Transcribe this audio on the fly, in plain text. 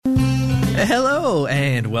Hello,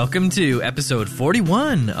 and welcome to episode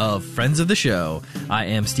 41 of Friends of the Show. I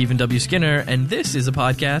am Stephen W. Skinner, and this is a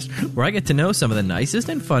podcast where I get to know some of the nicest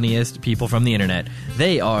and funniest people from the internet.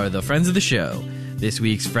 They are the Friends of the Show. This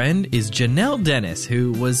week's friend is Janelle Dennis,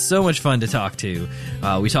 who was so much fun to talk to.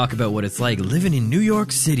 We talk about what it's like living in New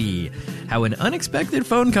York City, how an unexpected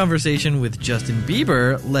phone conversation with Justin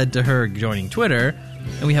Bieber led to her joining Twitter,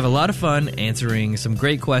 and we have a lot of fun answering some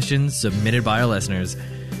great questions submitted by our listeners.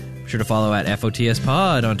 Be sure to follow at FOTS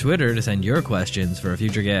Pod on Twitter to send your questions for a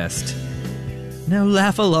future guest. Now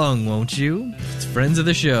laugh along, won't you? It's Friends of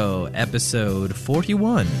the Show, episode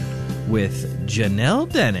 41, with Janelle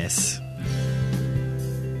Dennis.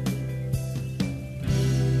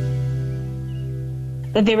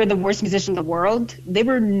 That they were the worst musician in the world. They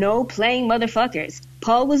were no-playing motherfuckers.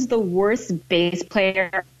 Paul was the worst bass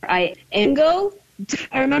player. Ringo,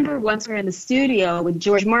 I remember once we were in the studio with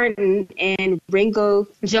George Martin, and Ringo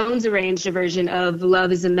Jones arranged a version of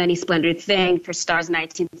Love is a Many Splendored Thing for Star's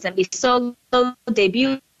 1970 solo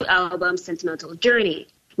debut album, Sentimental Journey,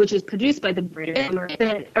 which was produced by the British,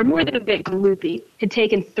 or more than a bit gloopy. It had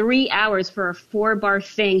taken 3 hours for a 4-bar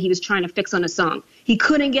thing he was trying to fix on a song. He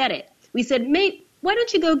couldn't get it. We said, mate, why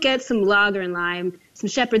don't you go get some lager and lime, some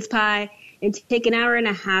shepherd's pie, and take an hour and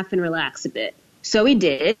a half and relax a bit? So we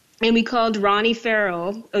did, and we called Ronnie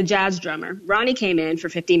Farrell, a jazz drummer. Ronnie came in for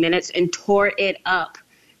 15 minutes and tore it up.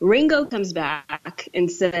 Ringo comes back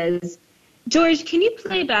and says, George, can you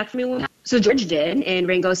play back for me? So George did, and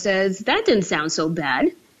Ringo says, that didn't sound so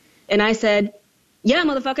bad. And I said, yeah,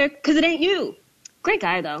 motherfucker, because it ain't you. Great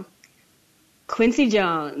guy, though. Quincy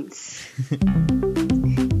Jones.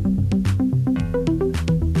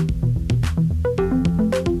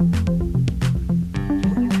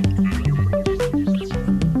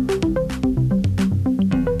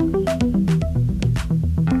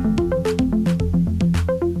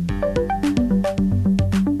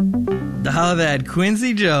 Oh, that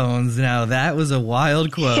Quincy Jones. Now, that was a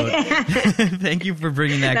wild quote. Thank you for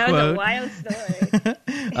bringing that quote. That was a wild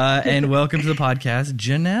story. And welcome to the podcast,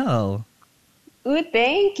 Janelle. Ooh,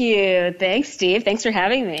 thank you. Thanks, Steve. Thanks for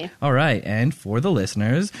having me. All right. And for the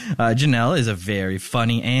listeners, Janelle is a very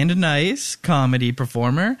funny and nice comedy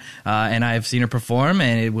performer. And I've seen her perform,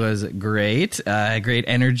 and it was great. Great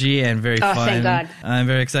energy and very fun. Thank God. I'm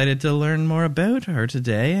very excited to learn more about her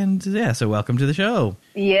today. And yeah, so welcome to the show.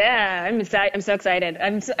 Yeah, I'm so excited.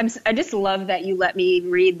 I just love that you let me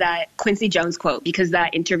read that Quincy Jones quote, because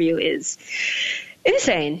that interview is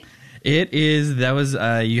insane. It is. That was.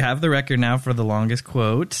 You have the record now for the longest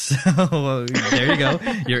quote. So there you go.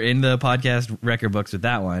 You're in the podcast record books with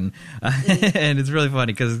that one, and it's really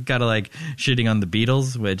funny because it's kind of like shitting on the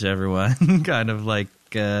Beatles, which everyone kind of like,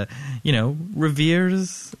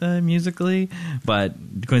 reveres musically, but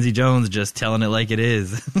Quincy Jones just telling it like it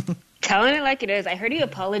is. Telling it like it is. I heard he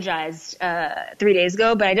apologized 3 days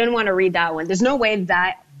ago, but I didn't want to read that one. There's no way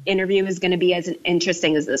that interview is going to be as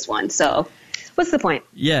interesting as this one. So. What's the point?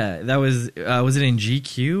 Yeah, that was it in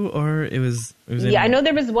GQ or it was I know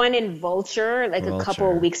there was one in Vulture a couple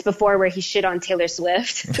of weeks before where he shit on Taylor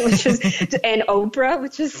Swift, and Oprah,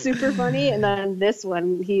 which was super funny. And then this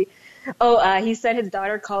one, he said his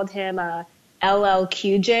daughter called him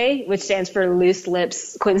LLQJ, which stands for Loose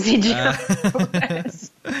Lips Quincy Jones.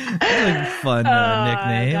 That's a fun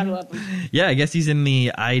nickname. God love him. Yeah, I guess he's in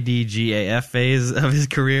the IDGAF phase of his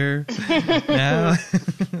career now.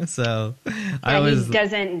 So he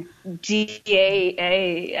doesn't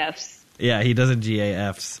GAAFs. Yeah, he doesn't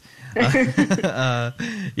GAFs.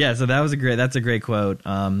 Yeah, so that's a great quote.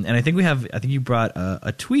 And I think you brought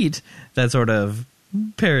a tweet that sort of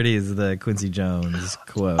parodies the Quincy Jones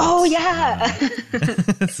quote. Oh, yeah.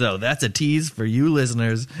 So that's a tease for you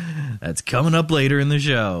listeners. That's coming up later in the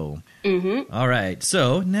show. Mm-hmm. All right.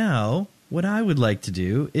 So now what I would like to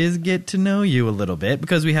do is get to know you a little bit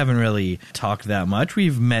because we haven't really talked that much.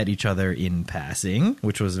 We've met each other in passing,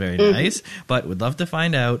 which was very nice, but would love to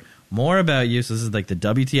find out more about you. So this is like the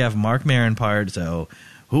WTF Mark Maron part. So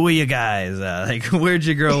who are you guys? Where'd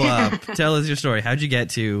you grow up? Tell us your story. How'd you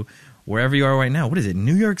get to wherever you are right now? What is it,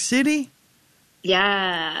 New York City?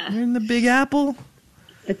 Yeah. You're in the Big Apple?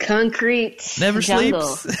 The concrete Never jungle.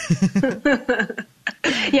 sleeps?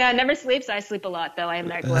 Yeah, never sleeps. I sleep a lot, though. I am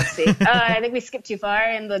narcolepsy. I think we skipped too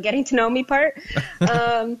far in the getting to know me part.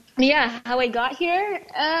 Yeah, how I got here?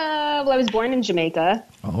 Well, I was born in Jamaica.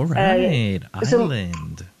 All right.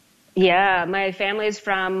 Island. Yeah, my family's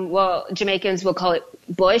from, Jamaicans will call it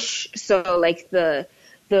bush. So, like, the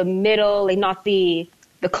middle, like, not the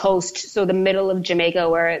coast. So the middle of Jamaica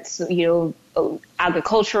where it's,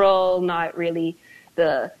 agricultural, not really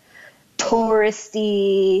the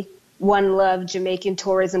touristy One Love Jamaican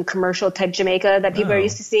tourism commercial type Jamaica that people are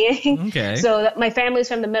used to seeing. Okay. So my family's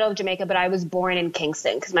from the middle of Jamaica, but I was born in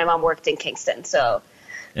Kingston because my mom worked in Kingston. So,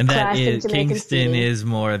 and that is Jamaican Kingston city. is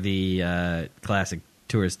more the classic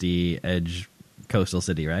touristy edge coastal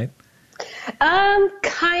city, right?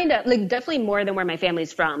 Kind of, like, definitely more than where my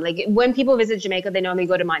family's from. Like, when people visit Jamaica, they normally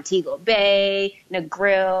go to Montego Bay,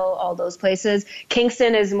 Negril, all those places.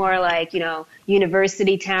 Kingston is more like,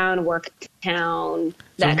 university town, work town,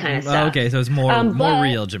 that kind of stuff. Okay, so it's more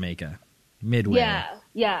real Jamaica, Midway.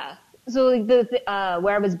 Yeah. So like,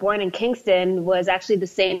 where I was born in Kingston was actually the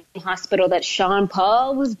same hospital that Sean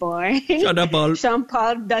Paul was born. Sean Paul. Sean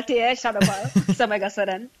Paul Datier, Sean Paul.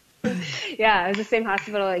 Samagasaran. Yeah, it was the same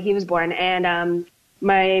hospital that he was born. And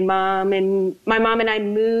my mom and I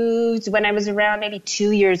moved when I was around maybe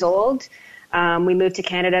 2 years old. We moved to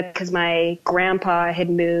Canada because my grandpa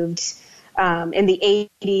had moved in the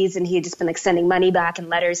 80s, and he had just been like sending money back and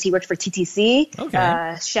letters. He worked for TTC.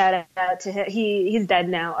 Okay. Shout out to him. He's dead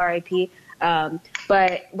now, R.I.P.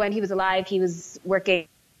 But when he was alive, he was working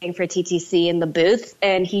for TTC in the booth,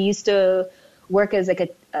 and he used to work as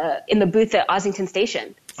like in the booth at Ossington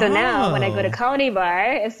Station. So now when I go to Comedy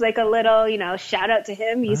Bar, it's like a little, shout out to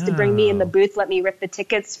him. He used to bring me in the booth, let me rip the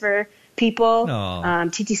tickets for people.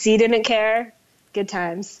 TTC didn't care. Good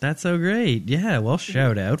times. That's so great. Yeah, well,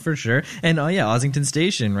 shout out for sure. And Ossington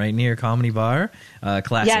Station, right near Comedy Bar.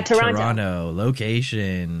 Classic Toronto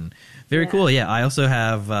location. Very cool. Yeah, I also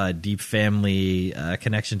have a deep family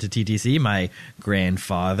connection to TTC. My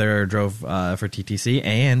grandfather drove for TTC,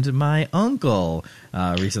 and my uncle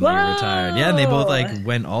recently retired. Yeah, and they both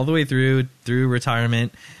went all the way through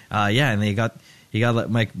retirement. And he got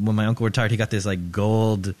when my uncle retired, he got this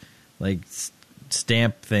gold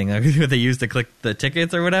stamp thing that they used to click the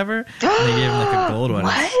tickets or whatever. And they gave him a gold one.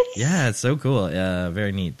 What? Yeah, it's so cool.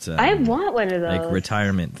 Very neat. I want one of those.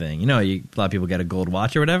 Retirement thing. A lot of people get a gold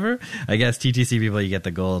watch or whatever. I guess TTC people, you get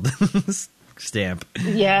the gold stamp.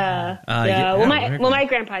 Yeah. Well, my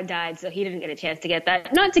grandpa died, so he didn't get a chance to get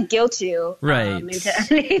that. Not to guilt you. Right. Into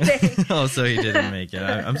anything. Oh, so he didn't make it.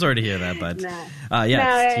 I'm sorry to hear that, but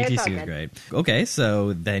TTC was great. Okay,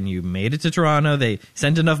 so then you made it to Toronto. They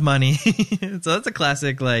sent enough money. So that's a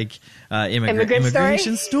classic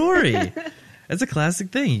immigration story. That's a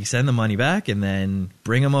classic thing. You send the money back and then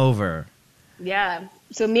bring them over. Yeah.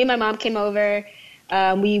 So me and my mom came over.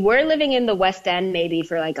 We were living in the West End maybe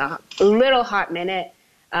for a little hot minute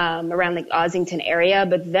around Ossington area.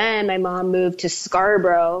 But then my mom moved to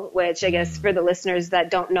Scarborough, which I guess for the listeners that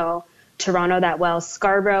don't know Toronto that well,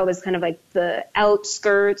 Scarborough is kind of like the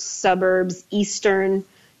outskirts, suburbs, eastern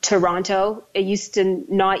Toronto. It used to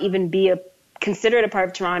not even be considered a part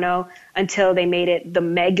of Toronto until they made it the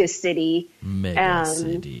mega city. Mega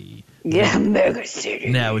city. Yeah, mega city.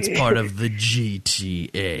 Now it's part of the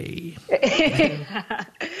GTA.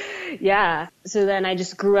 Yeah. So then I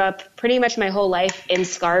just grew up pretty much my whole life in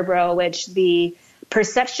Scarborough, which the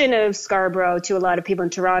perception of Scarborough to a lot of people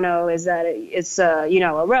in Toronto is that it's a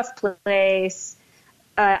rough place.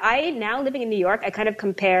 I now living in New York, I kind of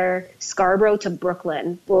compare Scarborough to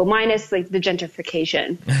Brooklyn. Well, minus the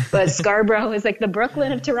gentrification, but Scarborough is the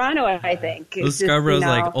Brooklyn of Toronto, I think. Well, Scarborough's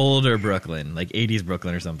older Brooklyn, 80s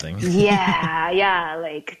Brooklyn or something. Yeah,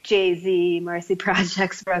 like Jay-Z, Marcy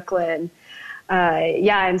Projects Brooklyn.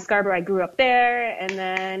 In Scarborough, I grew up there, and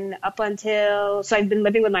then so I've been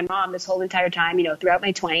living with my mom this whole entire time, throughout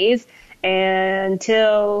my 20s,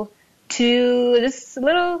 until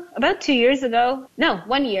about 2 years ago. No,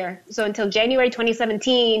 1 year. So until January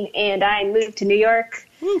 2017, and I moved to New York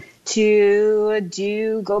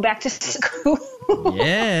to go back to school.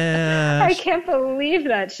 Yeah. I can't believe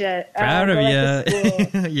that shit. Proud of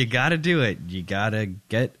you. You got to do it. You got to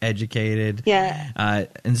get educated. Yeah.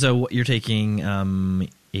 And so you're taking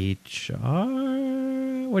HR?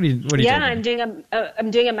 What are you taking? I'm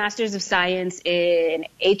doing a Master's of Science in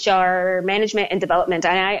HR Management and Development,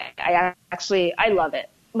 and I love it.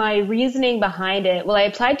 My reasoning behind it, I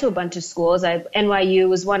applied to a bunch of schools. NYU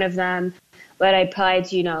was one of them, but I applied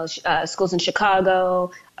to schools in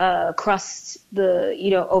Chicago, across the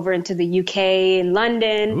over into the UK and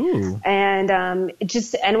London. Ooh. And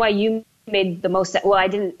just NYU made the most. Well, I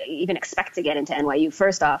didn't even expect to get into NYU.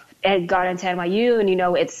 First off, I got into NYU, and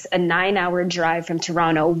it's a 9-hour drive from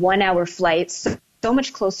Toronto, 1 hour flight, so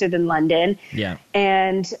much closer than London. Yeah.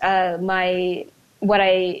 And a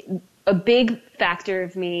big factor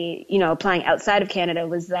of me, applying outside of Canada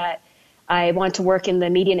was that I want to work in the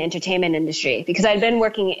media and entertainment industry, because I'd been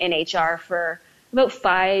working in HR for about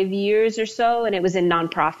 5 years or so, and it was in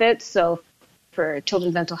nonprofits. So for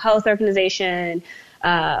Children's Mental Health Organization,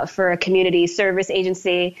 for a community service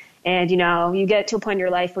agency. And, you get to a point in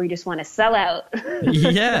your life where you just want to sell out.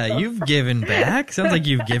 Yeah, you've given back. Sounds like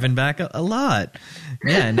you've given back a lot.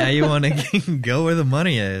 Yeah, now you want to go where the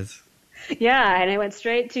money is. Yeah, and I went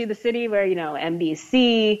straight to the city where,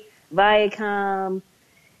 NBC, Viacom,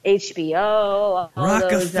 HBO, all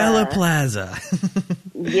Rockefeller those, Plaza.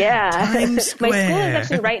 Yeah. Times Square. My school is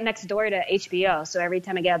actually right next door to HBO, so every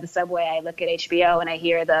time I get out of the subway, I look at HBO and I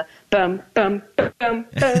hear the bum, bum, bum, bum,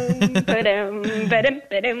 ba-dum, ba-dum,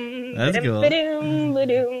 ba-dum, That's cool. ba-dum,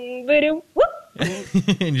 ba-dum, ba-dum, whoop.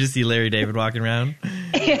 And you just see Larry David walking around.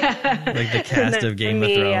 Yeah. Like the cast of Game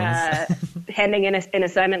of Thrones. Handing in an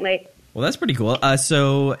assignment late. Well, that's pretty cool.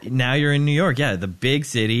 So now you're in New York, yeah, the big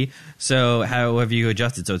city. So how have you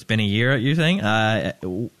adjusted? So it's been a year, you're saying?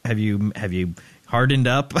 Have you hardened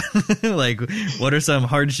up? Like, what are some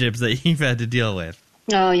hardships that you've had to deal with?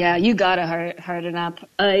 Oh, yeah, you gotta harden up.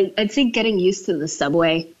 I'd say getting used to the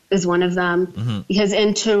subway is one of them. Mm-hmm. Because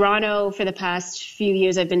in Toronto, for the past few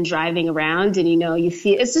years, I've been driving around, and you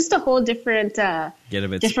feel it's just a whole different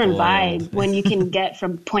vibe when you can get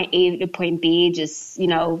from point A to point B, just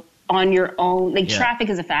on your own. Like, traffic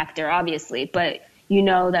is a factor, obviously, but you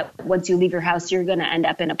know that once you leave your house, you're going to end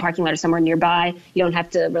up in a parking lot or somewhere nearby. You don't have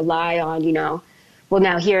to rely on, well,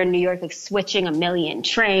 now here in New York, like switching a million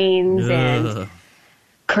trains and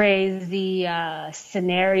crazy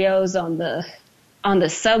scenarios on the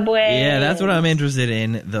subway. Yeah, that's what I'm interested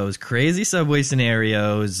in. Those crazy subway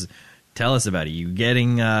scenarios. Tell us about it. You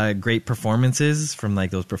getting great performances from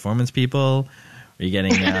like those performance people? Are you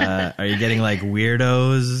getting like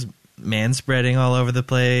weirdos manspreading all over the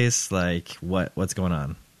place? Like what's going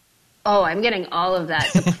on? Oh, I'm getting all of that.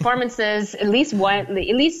 So performances at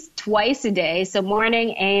least twice a day, so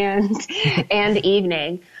morning and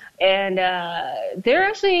evening. And they're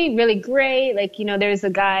actually really great. Like, there's a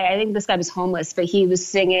guy, I think this guy was homeless, but he was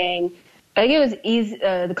singing, I think it was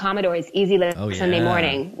the Commodores' Easy Living Sunday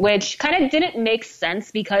Morning, which kind of didn't make sense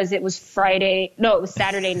because it was Saturday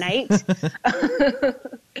night.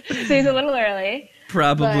 So he's a little early.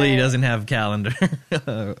 Probably doesn't have a calendar.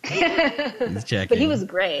 He's checking. But he was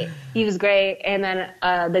great. And then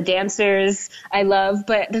the dancers I love.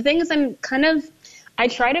 But the thing is, I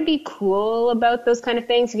try to be cool about those kind of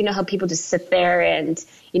things. You know how people just sit there and,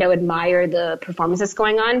 admire the performance that's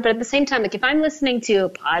going on. But at the same time, like if I'm listening to a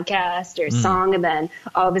podcast or a song and then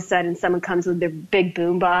all of a sudden someone comes with their big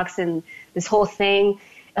boombox and this whole thing,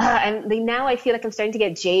 and now I feel like I'm starting to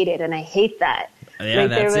get jaded, and I hate that. Yeah,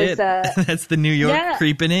 that's it. That's the New York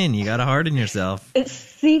creeping in. You got to harden yourself. It's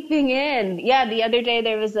seeping in. Yeah, the other day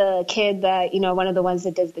there was a kid that, one of the ones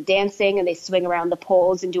that does the dancing and they swing around the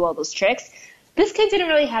poles and do all those tricks. This kid didn't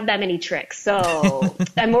really have that many tricks, so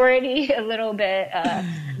I'm already a little bit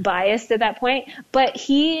biased at that point. But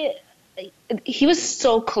he was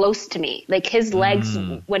so close to me. Like his legs,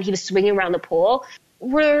 when he was swinging around the pole,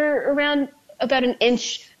 were around about an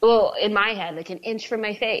inch, well, in my head, like an inch from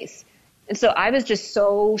my face. And so I was just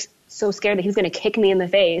so scared that he was going to kick me in the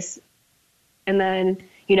face. And then,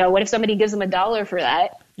 what if somebody gives him $1 for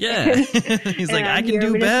that? Yeah. He's like, I can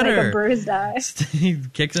do better. Like a bruised eye. He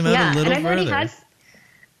kicks him out a little further.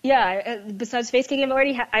 Besides face kicking,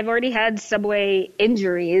 I've already had subway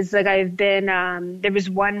injuries. Like I've been, there was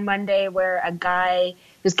one Monday where a guy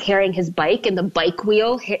was carrying his bike and the bike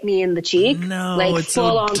wheel hit me in the cheek. No, like it's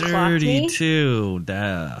full so on dirty too.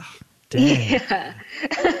 Duh. Yeah.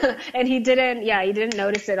 And he didn't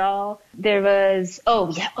notice at all. There was,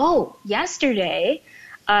 yesterday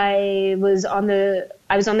I was on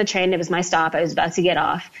the train. It was my stop. I was about to get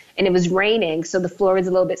off and it was raining. So the floor was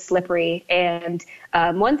a little bit slippery. And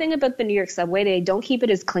one thing about the New York subway, they don't keep it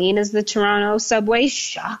as clean as the Toronto subway.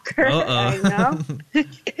 Shocker. I know.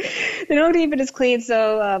 They don't keep it as clean.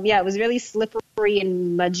 So it was really slippery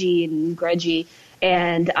and mudgy and grudgy.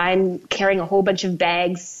 And I'm carrying a whole bunch of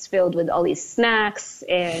bags filled with all these snacks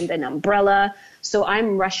and an umbrella. So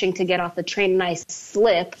I'm rushing to get off the train and I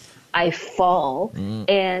slip. I fall.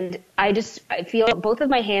 And I feel both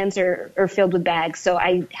of my hands are filled with bags. So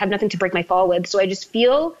I have nothing to break my fall with. So I just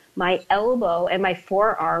feel my elbow and my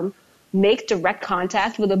forearm make direct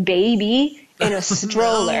contact with a baby in a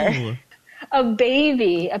stroller. No.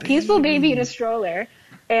 A peaceful baby in a stroller.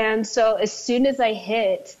 And so as soon as I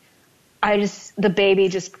hit, the baby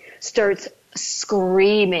just starts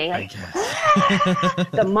screaming. Like,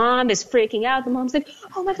 The mom is freaking out. The mom's like,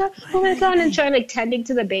 oh my God, and trying like tending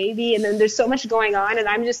to the baby. And then there's so much going on. And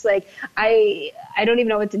I'm just like, I don't even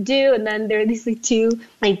know what to do. And then there are these like two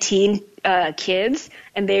teen kids,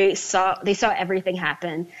 and they saw everything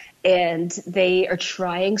happen. And they are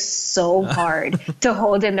trying so hard to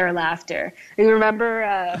hold in their laughter. You remember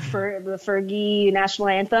the Fergie national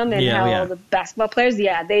anthem and how the basketball players,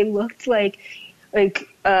 they looked like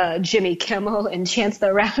Jimmy Kimmel and Chance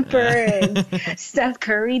the Rapper and Steph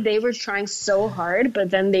Curry. They were trying so hard,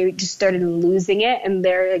 but then they just started losing it, and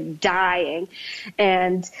they're like dying.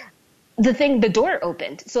 And the door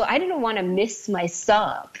opened, so I didn't want to miss my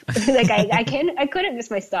stop. Like I couldn't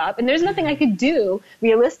miss my stop, and there's nothing I could do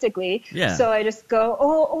realistically. Yeah. So I just go,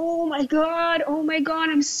 oh my God,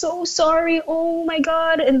 I'm so sorry, oh my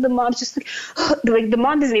God, and the mom's just like the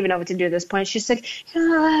mom doesn't even know what to do at this point. She's like,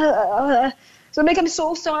 so I'm like, I'm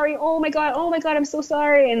so sorry, oh my God, I'm so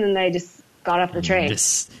sorry, and then I just got off the train.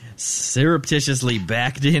 Just surreptitiously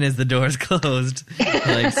backed in as the doors closed.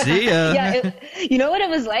 Like, see ya. Yeah, you know what it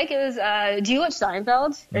was like? It was, do you watch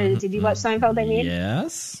Seinfeld? Or did you watch Seinfeld, I mean?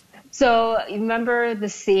 Yes. So, you remember the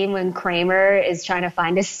scene when Kramer is trying to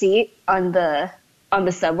find a seat on the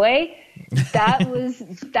subway? That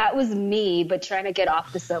was me, but trying to get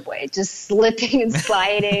off the subway. Just slipping and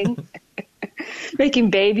sliding.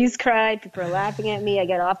 Making babies cry. People are laughing at me. I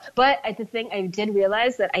get off. But the thing, I did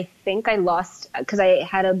realize that I think I lost, because I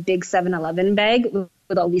had a big 7-Eleven bag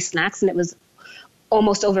with all these snacks, and it was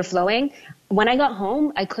almost overflowing. When I got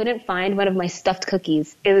home, I couldn't find one of my stuffed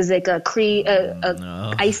cookies. It was like a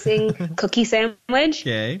icing cookie sandwich.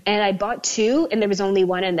 Okay. And I bought 2, and there was only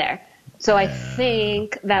 1 in there. So I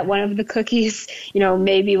think that one of the cookies,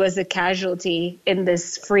 maybe was a casualty in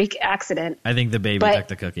this freak accident. I think the baby took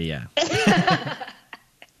the cookie, yeah.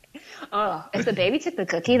 Oh, if the baby took the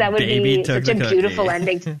cookie, that would be such a beautiful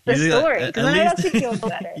ending to the story. Because then I'd actually feel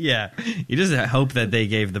better. Yeah. You just hope that they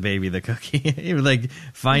gave the baby the cookie. You would, like,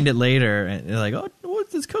 find it later, and you're like, oh,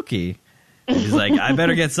 what's this cookie? And he's like, I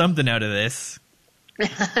better get something out of this.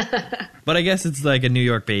 But I guess it's like a New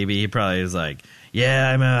York baby. He probably is like,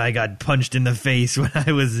 yeah, I got punched in the face when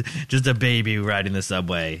I was just a baby riding the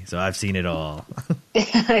subway, so I've seen it all.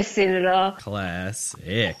 I've seen it all.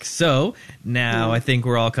 Classic. So now I think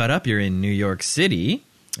we're all caught up. You're in New York City,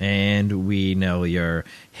 and we know your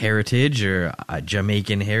heritage, your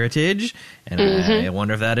Jamaican heritage, and I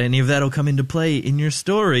wonder if any of that will come into play in your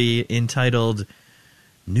story entitled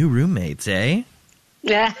New Roommates, eh?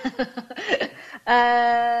 Yeah.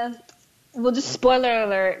 Well, just spoiler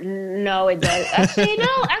alert, no, it does. Actually,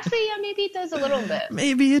 yeah, maybe it does a little bit.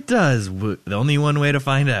 Maybe it does. The only one way to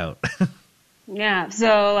find out. Yeah,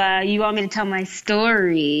 so you want me to tell my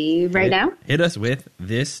story now? Hit us with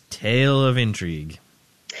this tale of intrigue.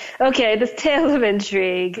 Okay, this tale of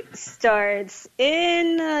intrigue starts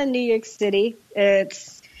in New York City.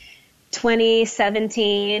 It's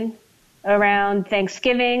 2017, around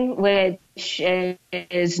Thanksgiving, which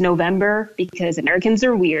is November because Americans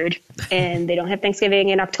are weird and they don't have Thanksgiving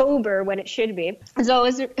in October when it should be. So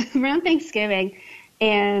it was around Thanksgiving,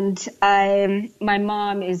 and my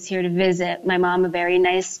mom is here to visit. My mom, a very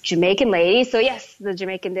nice Jamaican lady. So yes, the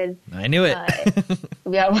Jamaican did. I knew it.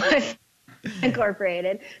 Was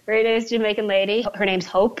incorporated. Very nice Jamaican lady. Her name's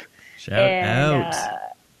Hope. Shout out.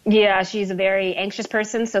 Yeah, she's a very anxious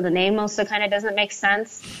person, so the name also kind of doesn't make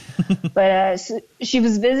sense. But she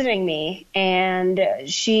was visiting me, and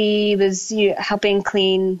she was helping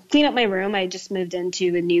clean up my room. I just moved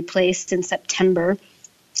into a new place in September,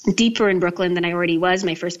 deeper in Brooklyn than I already was.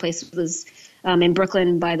 My first place was in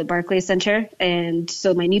Brooklyn by the Barclays Center, and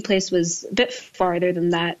so my new place was a bit farther than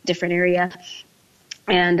that, different area.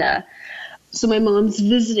 And so my mom's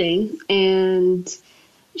visiting, and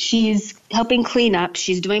she's helping clean up.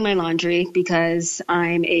 She's doing my laundry because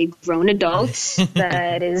I'm a grown adult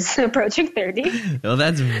that is approaching 30. Well,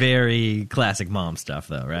 that's very classic mom stuff,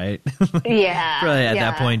 though, right? Yeah. Probably at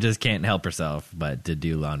that point just can't help herself but to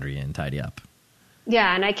do laundry and tidy up.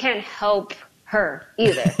 Yeah, and I can't help her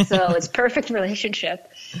either. So it's perfect relationship.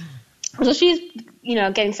 So she's,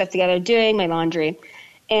 getting stuff together, doing my laundry.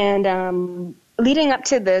 And leading up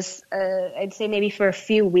to this, I'd say maybe for a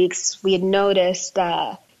few weeks, we had noticed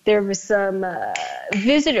there were some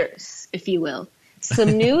visitors, if you will,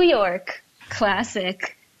 some New York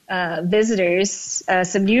classic visitors,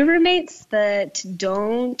 some new roommates that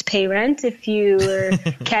don't pay rent. If you were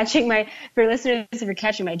for listeners, if you're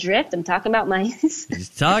catching my drift, I'm talking about mice. He's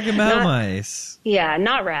talking about mice. Yeah,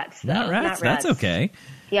 not rats. Though. Not rats. That's okay.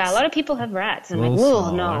 Yeah, a lot of people have rats. I'm like,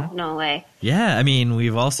 whoa, no way. Yeah, I mean,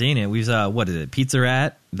 we've all seen it. We've what is it? Pizza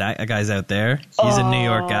Rat. That guy's out there. He's a New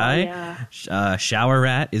York guy. Yeah. Shower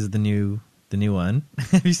Rat is the new the new one.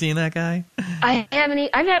 Have you seen that guy? I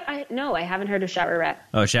haven't. No, I haven't heard of Shower Rat.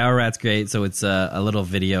 Oh, Shower Rat's great. So it's a little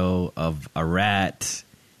video of a rat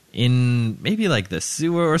in maybe like the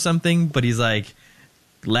sewer or something, but he's like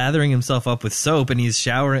lathering himself up with soap, and he's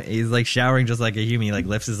showering. He's like showering just like a human. He like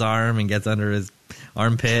lifts his arm and gets under his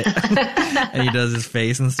armpit, and he does his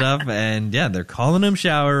face and stuff. And yeah, they're calling him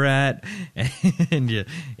Shower Rat, and yeah,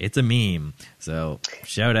 it's a meme. So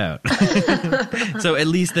shout out. So at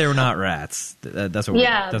least they're not rats. That's what.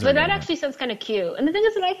 That's but that actually sounds kind of cute. And the thing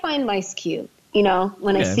is that I find mice cute. You know,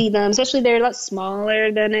 when I see them, especially they're a lot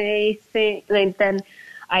smaller than I think. Than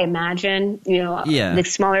I imagine, you know, like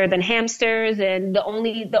smaller than hamsters, and the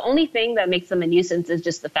only thing that makes them a nuisance is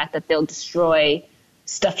just the fact that they'll destroy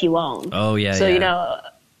stuff you own. Oh yeah. So you know,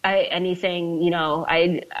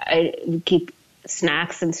 I keep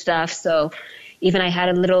snacks and stuff. So even I had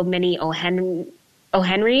a little mini O.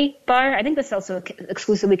 Henry bar. I think that's also an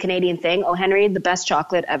exclusively Canadian thing. O. Henry, the best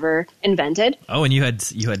chocolate ever invented. Oh, and you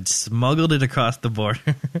had smuggled it across the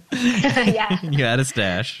border. Yeah, you had a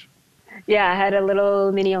stash. Yeah, I had a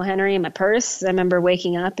little mini O. Henry in my purse. I remember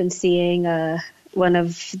waking up and seeing one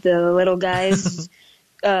of the little guys.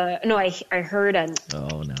 I heard a...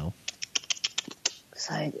 Oh, no.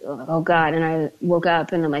 So oh, God. And I woke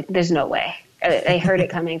up and I'm like, there's no way. I heard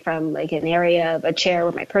it coming from like an area of a chair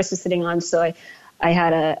where my purse was sitting on. So I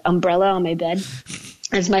had an umbrella on my bed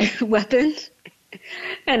as my weapon.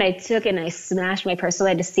 And I took and I smashed my purse. So I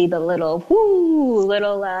had to see the little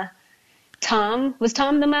Tom. Was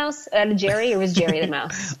Tom the mouse out of Jerry, or was Jerry the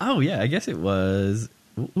mouse? Oh, yeah. I guess it was.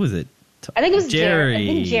 What was it? I think it was Jerry. I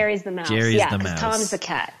think Jerry's the mouse. Jerry's the mouse. Tom's the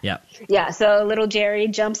cat. Yeah. Yeah. So little Jerry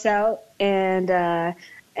jumps out, and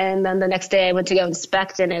then the next day I went to go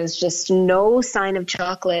inspect, and it was just no sign of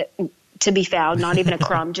chocolate to be found, not even a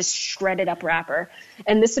crumb, just shredded up wrapper.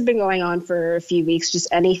 And this had been going on for a few weeks. Just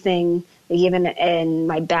anything, like even in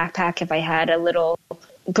my backpack, if I had a little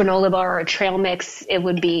granola bar or a trail mix, it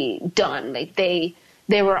would be done. Like they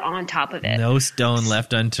were on top of it. No stone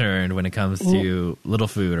left unturned when it comes to little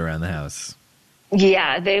food around the house.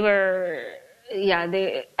 Yeah, they were. Yeah,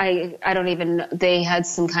 I don't even. They had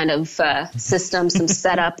some kind of system, some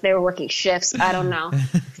setup. They were working shifts. I don't know.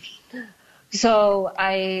 So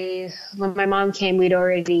when my mom came, we'd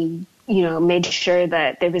already, made sure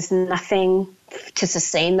that there was nothing to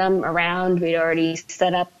sustain them around. We'd already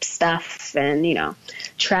set up stuff and,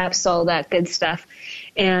 traps, all that good stuff.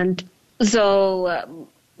 And so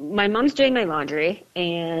my mom's doing my laundry,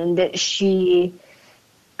 and she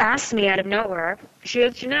asked me out of nowhere, she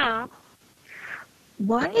goes,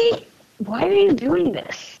 why are you doing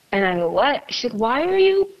this? And I go, what? She goes, why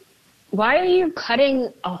are you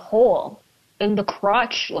cutting a hole in the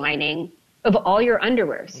crotch lining of all your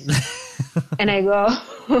underwears? And I go,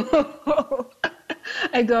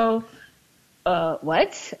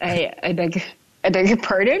 what? I beg your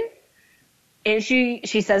pardon? And she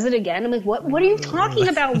says it again. I'm like, what are you talking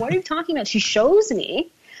about? What are you talking about? She shows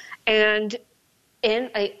me. And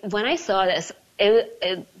when I saw this,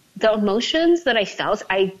 the emotions that I felt,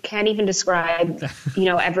 I can't even describe,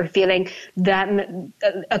 ever feeling that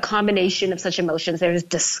a combination of such emotions. There was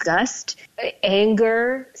disgust,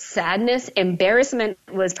 anger, sadness, embarrassment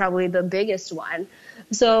was probably the biggest one.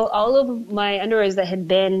 So all of my underwears that had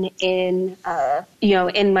been in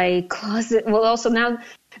my closet, well, also now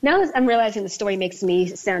I'm realizing the story makes me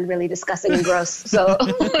sound really disgusting and gross. So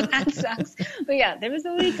that sucks. But yeah, there was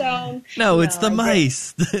a week on. No, it's the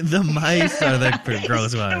mice. The mice are the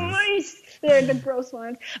gross ones. The mice. They're the gross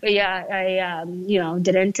ones. But yeah, I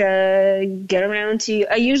didn't get around to.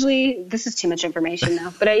 I usually, this is too much information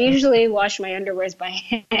now, but I usually wash my underwears by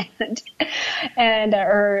hand, and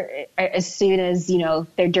or as soon as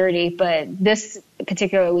they're dirty. But this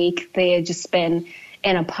particular week, they had just been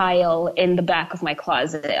in a pile in the back of my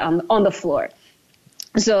closet on the floor.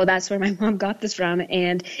 So that's where my mom got this from.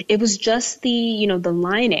 And it was just the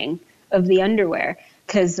lining of the underwear,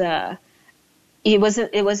 because it wasn't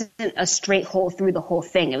a straight hole through the whole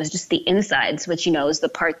thing. It was just the insides, which, is the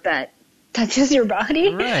part that touches your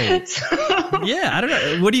body. Right. Yeah. I don't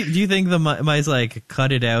know. What do you think the mice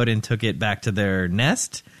cut it out and took it back to their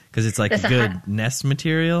nest? Because it's good nest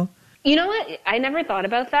material. You know what? I never thought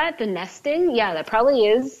about that. The nesting. Yeah, that probably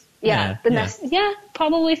is. Yeah, nest. Yeah,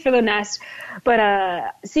 probably for the nest.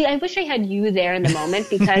 But see, I wish I had you there in the moment,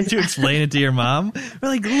 because to explain it to your mom. We're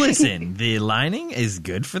like, listen, the lining is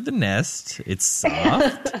good for the nest. It's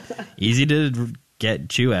soft, easy to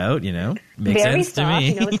chew out. Makes very sense soft. to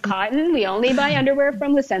me. It's cotton. We only buy underwear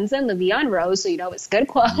from Licenza and Levian Rose, so it's good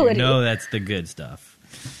quality. That's the good stuff.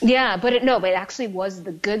 Yeah, but it actually was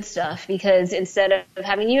the good stuff, because instead of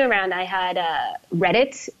having you around, I had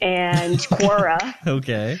Reddit and Quora.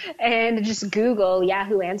 Okay. And just Google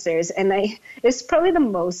Yahoo Answers. And it's probably the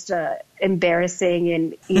most embarrassing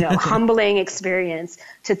and, humbling experience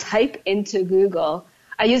to type into Google.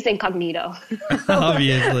 I used incognito.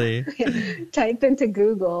 Obviously. Type into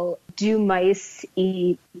Google, do mice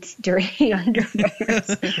eat dirty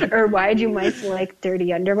underwears? Or why do mice like dirty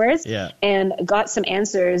underwears? Yeah. And got some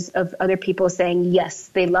answers of other people saying, yes,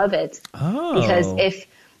 they love it. Oh. Because if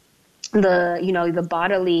the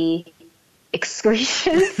bodily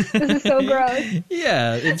excretions, this is so gross.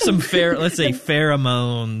 Yeah, it's some let's say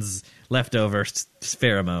pheromones, leftover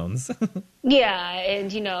pheromones. Yeah,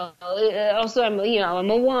 and also I'm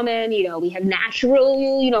a woman. We have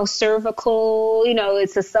natural, cervical.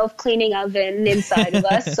 It's a self-cleaning oven inside of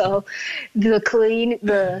us. So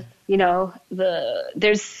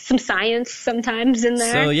there's some science sometimes in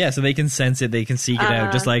there. So yeah, so they can sense it, they can seek it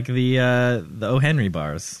out, just like the O. Henry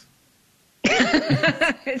bars.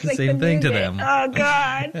 It's the same thing to music. them. Oh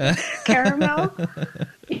God, caramel.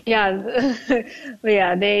 Yeah,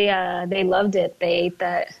 yeah. They loved it. They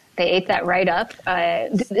ate that right up.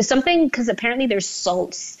 Something, because apparently there's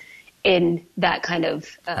salts in that kind of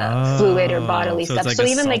fluid or bodily so stuff. It's like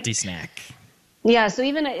a salty snack. Yeah, so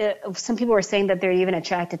even some people were saying that they're even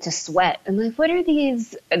attracted to sweat. I'm like, what are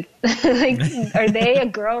these? Are they a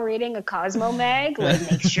girl reading a Cosmo mag? Like,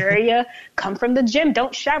 make sure you come from the gym.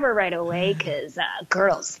 Don't shower right away, because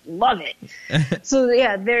girls love it. So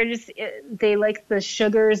yeah, they like the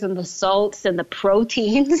sugars and the salts and the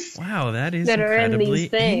proteins. Wow, that is that are in incredibly these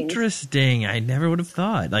things. Interesting. I never would have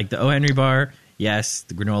thought. Like the O. Henry bar, yes,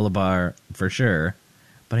 the granola bar for sure,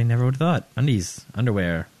 but I never would have thought undies,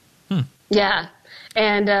 underwear. Yeah.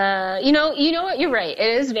 And, you know what? You're right.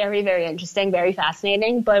 It is very, very interesting, very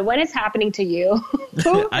fascinating. But when it's happening to you,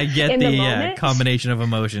 I get the combination of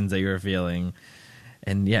emotions that you were feeling.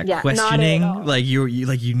 And questioning, like you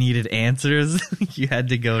needed answers. You had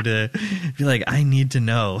to go to be like, I need to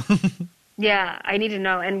know. Yeah, I need to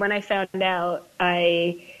know. And when I found out,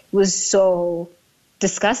 I was so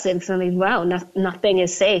disgusted. So I'm like, wow, nothing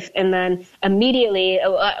is safe. And then immediately,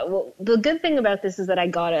 the good thing about this is that I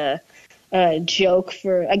got a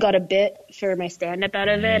bit for my stand-up out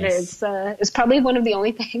of it. It's probably one of the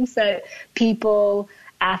only things that people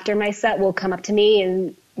after my set will come up to me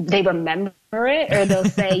and they remember it, or they'll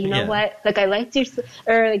say, you know what, like, I liked your,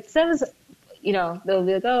 or like, so was, they'll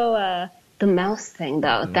be like, oh, the mouse thing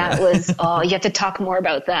though, that was, you have to talk more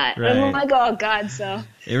about that. Right. And I'm like, oh God, so.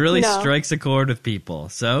 It really strikes a chord with people.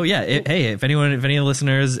 So yeah, if any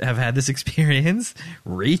listeners have had this experience,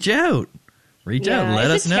 reach out, let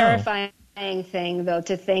us know. Terrifying thing though,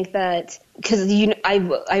 to think that, because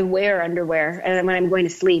I wear underwear and when I'm going to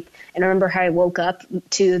sleep, and I remember how I woke up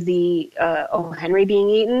to the O. Henry being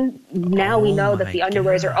eaten. Now we know that the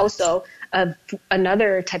underwears are also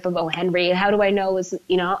another type of O. Henry. How do I know? It's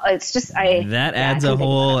just that adds a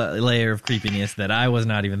whole layer of creepiness that I was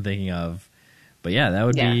not even thinking of. But yeah, that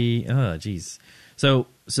would be geez. So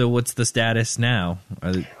what's the status now?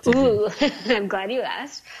 Ooh, I'm glad you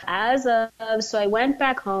asked. So I went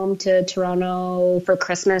back home to Toronto for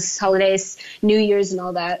Christmas, holidays, New Year's and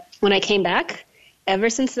all that. When I came back, ever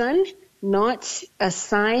since then, not a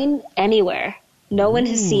sign anywhere. No one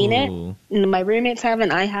has seen it. My roommates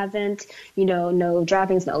haven't. I haven't. No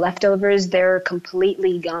droppings, no leftovers. They're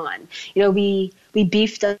completely gone. We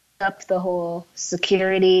beefed up the whole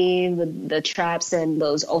security with the traps and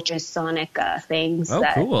those ultrasonic things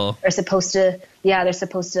cool. are supposed to, they're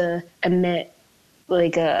supposed to emit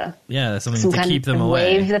like something some to kind keep of them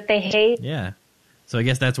away. wave that they hate. Yeah. So I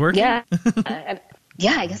guess that's working. Yeah.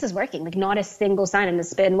 I guess it's working. Like, not a single sign. And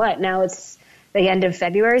it's been now it's the end of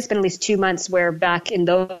February. It's been at least 2 months, where back in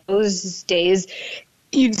those days,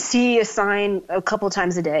 you'd see a sign a couple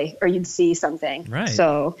times a day, or you'd see something. Right.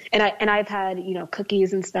 So, and I've had,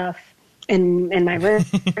 cookies and stuff in my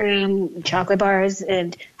room, chocolate bars,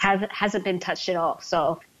 and hasn't been touched at all.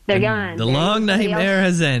 So they're gone. The long nightmare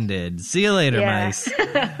has ended. See you later, mice.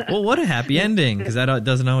 Well, what a happy ending, because that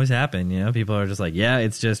doesn't always happen. People are just like, yeah,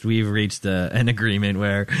 it's just we've reached an agreement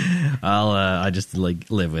where I just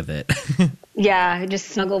live with it. Yeah, just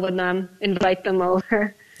snuggle with them, invite them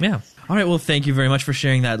over. Yeah. All right. Well, thank you very much for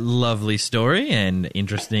sharing that lovely story and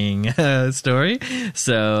interesting story.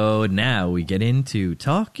 So now we get into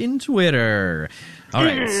talking Twitter. All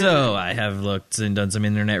right. So I have looked and done some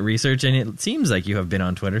internet research, and it seems like you have been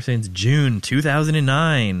on Twitter since June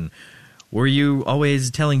 2009. Were you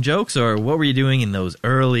always telling jokes, or what were you doing in those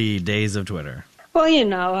early days of Twitter? Well, you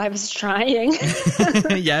know, I was trying.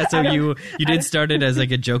 Yeah, so you did start it as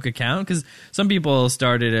like a joke account, because some people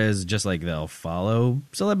start it as just like they'll follow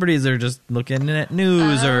celebrities or just looking at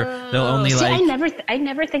news, or they'll only See, like. I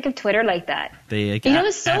never think of Twitter like that. They like, You know,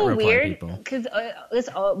 it's so reply weird people. because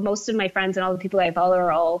most of my friends and all the people I follow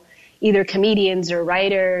are all either comedians or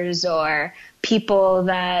writers or people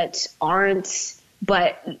that aren't,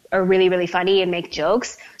 but are really, really funny and make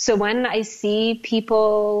jokes. So when I see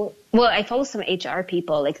people, well, I follow some HR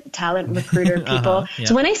people, like talent recruiter people. Yeah.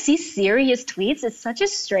 So when I see serious tweets, it's such a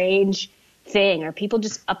strange thing, or people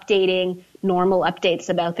just updating normal updates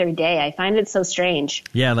about their day. I find it so strange.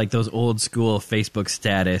 Yeah, like those old school Facebook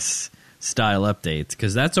status style updates,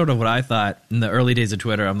 because that's sort of what I thought in the early days of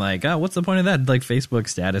Twitter. I'm like, oh, what's the point of that? Like, Facebook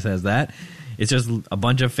status has that. It's just a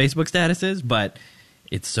bunch of Facebook statuses, but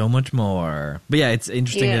it's so much more. But yeah, it's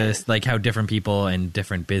interesting to like how different people and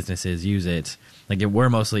different businesses use it. Like, we're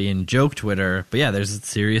mostly in joke Twitter, but yeah, there's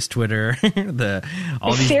serious Twitter,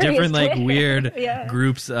 all these Serious different like Twitter. weird Yeah.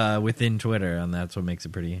 groups within Twitter, and that's what makes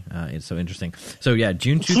it pretty. It's so interesting. So yeah,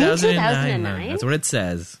 June 2009. 2009? That's what it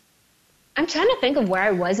says. I'm trying to think of where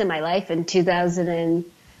I was in my life in 2000.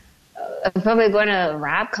 I'm probably going to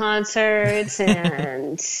rap concerts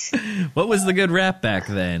and What was the good rap back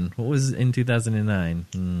then? What was in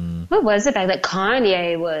 2009? what was it back then?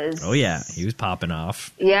 Kanye was. Oh yeah, he was popping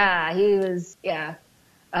off. Yeah, he was. Yeah,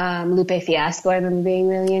 Lupe Fiasco. I remember being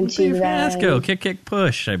really into that. Fiasco, kick,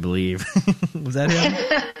 push. I believe was that him?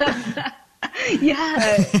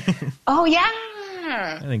 Yeah. Oh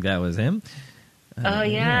yeah. I think that was him. Oh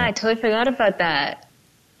yeah, I totally forgot about that.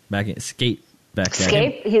 Back in skate. Back then,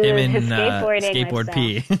 Skate- him and his skateboarding skateboard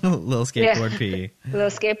P, little skateboard P. Little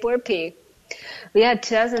skateboard P. But yeah,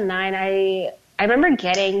 2009. I remember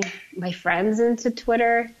getting my friends into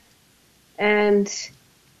Twitter, and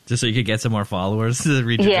Just so you could get some more followers to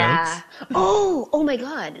read your jokes. Oh my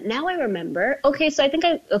God! Now I remember. Okay, so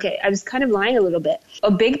I was kind of lying a little bit.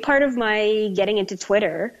 A big part of my getting into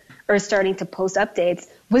Twitter or starting to post updates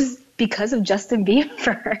was because of Justin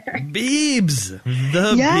Bieber. Biebs,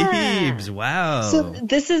 Biebs. Wow. So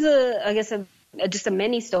this is just a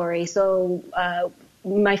mini story. So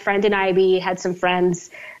my friend and I, we had some friends.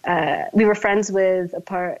 We were friends with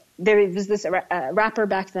there was this rapper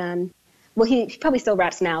back then. Well, he probably still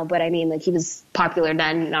raps now, but I mean, like, he was popular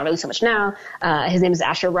then, not really so much now. His name is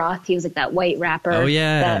Asher Roth. He was like that white rapper. Oh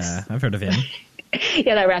yeah, I've heard of him.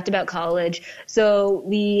 Yeah, that rapped about college. So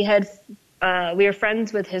we were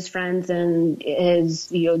friends with his friends and his,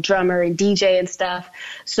 drummer and DJ and stuff.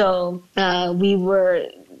 So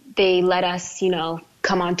they let us,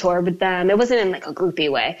 come on tour with them. It wasn't in like a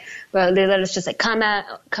groupie way, but they let us just like come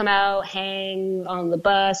out, hang on the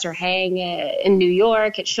bus or hang in New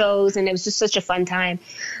York at shows. And it was just such a fun time.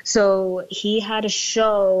 So he had a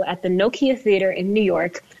show at the Nokia Theater in New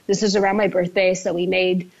York. This was around my birthday. So we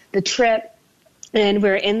made the trip and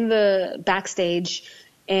we're in the backstage.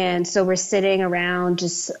 And so we're sitting around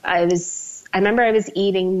I remember I was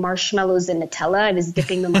eating marshmallows in Nutella. I was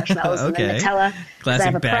dipping the marshmallows in the Nutella.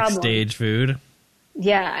 Classic backstage food.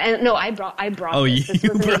 Yeah. And no, I brought Oh, this. you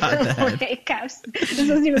brought that. This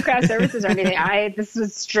wasn't even craft services or anything. This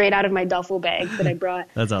was straight out of my duffel bag that I brought.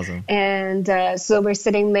 That's awesome. And so we're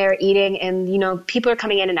sitting there eating and, people are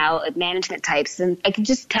coming in and out, like management types. And I could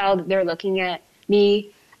just tell that they're looking at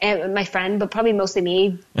me and my friend, but probably mostly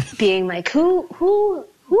me, being like, who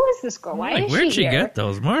is this girl? Why is she where'd she here? get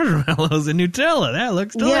those marshmallows and Nutella? That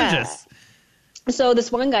looks delicious. Yeah. So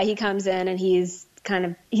this one guy, he comes in and he's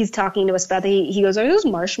talking to us about he goes, are those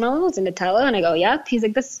marshmallows and Nutella? And I go, yep. He's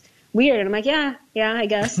like, that's weird. And I'm like, yeah, I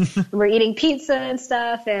guess. We're eating pizza and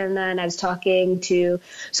stuff. And then I was talking so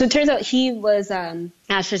it turns out he was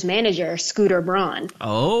Asher's manager, Scooter Braun.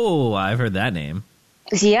 Oh, I've heard that name.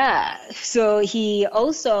 Yeah. So he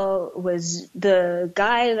also was the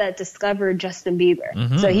guy that discovered Justin Bieber.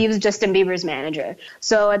 Mm-hmm. So he was Justin Bieber's manager.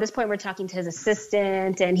 So at this point, we're talking to his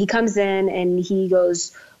assistant, and he comes in and he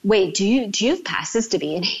goes, wait, do you have passes to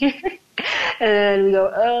be in here? And then we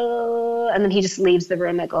go, oh, and then he just leaves the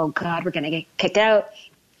room like, oh God, we're going to get kicked out.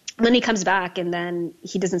 And then he comes back and then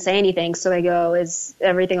he doesn't say anything. So I go, is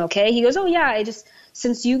everything okay? He goes, oh yeah,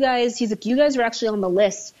 since you guys were actually on the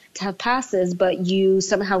list to have passes, but you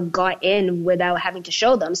somehow got in without having to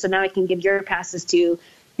show them. So now I can give your passes to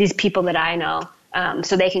these people that I know,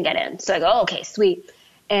 so they can get in. So I go, oh, okay, sweet.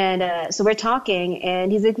 And so we're talking,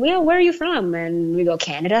 and he's like, well, where are you from? And we go,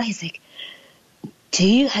 Canada. He's like,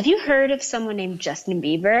 have you heard of someone named Justin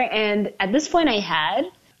Bieber? And at this point I had.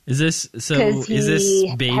 Is this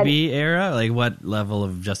baby era? Like, what level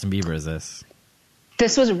of Justin Bieber is this?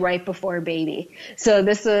 This was right before Baby. So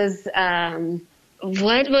this was,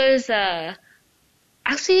 what was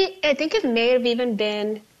Actually, I think it may have even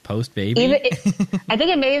been Post baby. I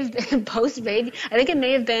think it may have been post baby. I think it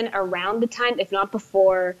may have been around the time, if not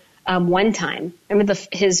before. One Time. Remember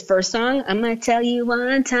his first song? I'm gonna tell you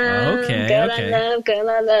one time. Okay, Girl,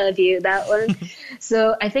 I love you. That one.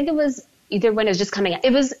 So I think it was either when it was just coming out.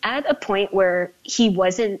 It was at a point where he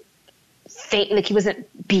wasn't he wasn't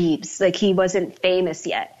Biebs. Like he wasn't famous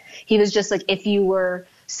yet. He was just like if you were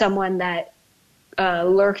someone that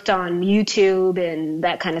lurked on YouTube and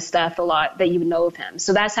that kind of stuff a lot, that you would know of him.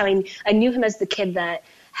 So that's how I knew him as the kid that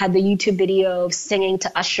had the YouTube video of singing to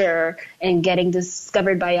Usher and getting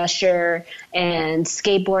discovered by Usher and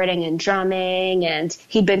skateboarding and drumming, and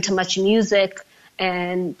he'd been to Much Music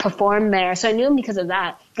and performed there. So I knew him because of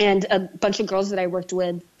that. And a bunch of girls that I worked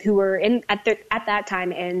with who were at that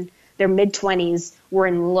time in their mid-20s were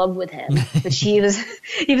in love with him. But he was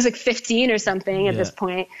like 15 or something at this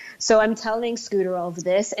point. So I'm telling Scooter all of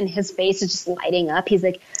this, and his face is just lighting up. He's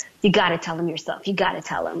like, "You got to tell him yourself. You got to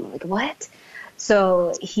tell him." I'm like, "What?"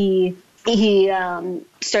 So he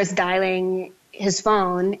starts dialing his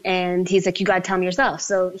phone, and he's like, "You got to tell me yourself."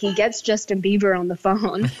 So he gets Justin Bieber on the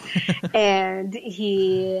phone, and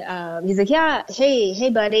he's like, "Yeah, hey,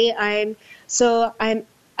 buddy, I'm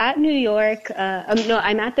at New York.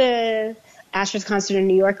 I'm at the Astros concert in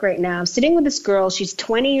New York right now. I'm sitting with this girl. She's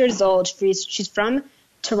 20 years old. She's from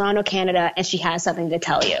Toronto, Canada, and she has something to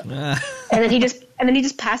tell you." And then he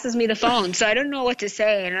just passes me the phone. So I don't know what to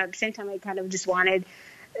say. And at the same time, I kind of just wanted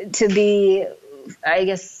to be, I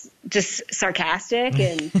guess, just sarcastic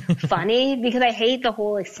and funny, because I hate the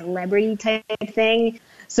whole like celebrity type thing.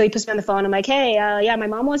 So he puts me on the phone. I'm like, "Hey, my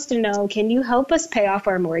mom wants to know, can you help us pay off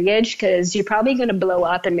our mortgage? Because you're probably going to blow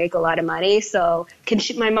up and make a lot of money. So would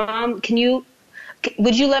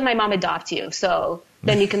you let my mom adopt you? So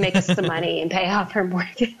then you can make us some money and pay off her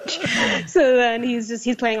mortgage." So then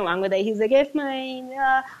he's playing along with it. He's like,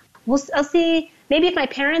 I'll see, maybe if my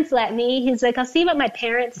parents let me. He's like, "I'll see what my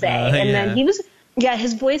parents say." Then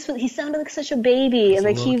his voice he sounded like such a baby. And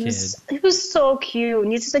like he was so cute.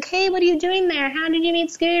 And he's just like, "Hey, what are you doing there? How did you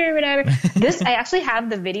meet Scooter?" Or whatever. I actually have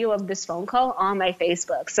the video of this phone call on my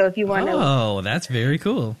Facebook. So if you want to, oh, that's very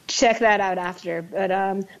cool. Check that out after.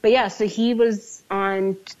 But yeah, so he was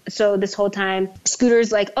on. So this whole time,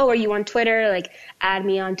 Scooter's like, "Oh, are you on Twitter? Like, add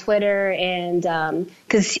me on Twitter." And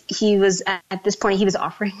because he was at this point, he was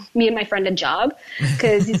offering me and my friend a job,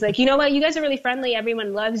 because he's like, "You know what? You guys are really friendly.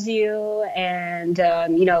 Everyone loves you." And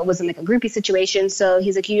it wasn't like a groupie situation. So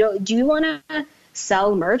he's like, "Do you want to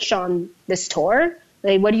sell merch on this tour?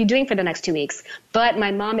 Like, what are you doing for the next 2 weeks?" But my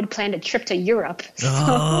mom had planned a trip to Europe. So.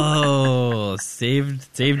 Oh,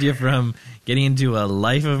 saved you from getting into a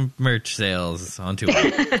life of merch sales on tour.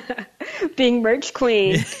 Being merch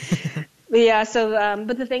queen. Yeah, so,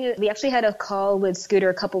 but the thing is, we actually had a call with Scooter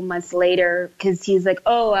a couple months later, because he's like,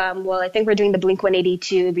 well, I think we're doing the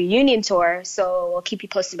Blink-182 reunion tour, so I'll keep you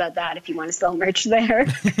posted about that if you want to sell merch there.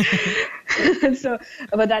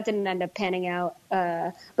 But that didn't end up panning out.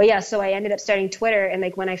 But yeah, so I ended up starting Twitter, and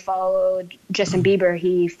like when I followed Justin Bieber,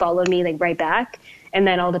 he followed me like right back, and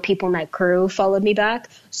then all the people in that crew followed me back.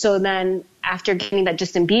 So then after getting that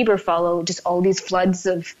Justin Bieber follow, just all these floods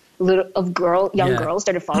of young girls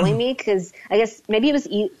started following me, because I guess maybe it was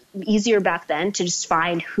easier back then to just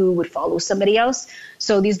find who would follow somebody else.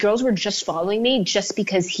 So these girls were just following me just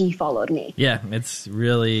because he followed me. Yeah, it's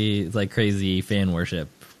really like crazy fan worship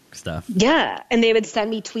stuff. Yeah, and they would send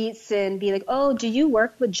me tweets and be like, "Oh, do you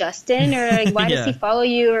work with Justin?" Or like, "Why does he follow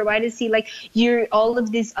you?" Or "Why does he like all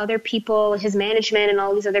of these other people, his management and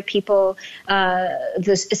all these other people,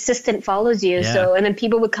 the assistant follows you." Yeah. So, and then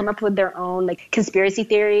people would come up with their own like conspiracy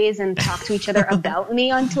theories and talk to each other about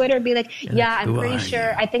me on Twitter, be like, "Yeah, I'm pretty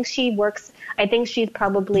sure. I think she works. I think she's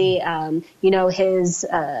probably, his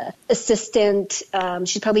assistant.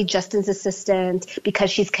 She's probably Justin's assistant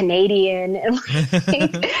because she's Canadian." And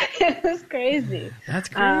like, it was crazy. That's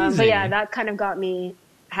crazy. But yeah, that kind of got me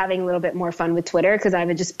having a little bit more fun with Twitter, because I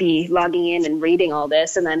would just be logging in and reading all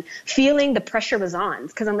this, and then feeling the pressure was on,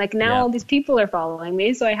 because I'm like, now all these people are following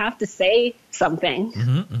me, so I have to say something.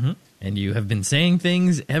 Mm-hmm, mm-hmm. And you have been saying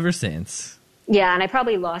things ever since. Yeah, and I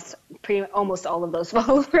probably lost almost all of those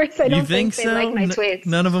followers. I don't think they like my tweets.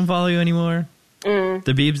 None of them follow you anymore? The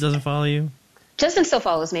Biebs doesn't follow you? Justin still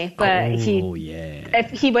follows me, but he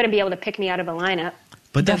wouldn't be able to pick me out of a lineup.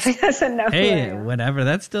 But that's, doesn't know. Hey, whatever.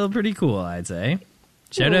 That's still pretty cool, I'd say.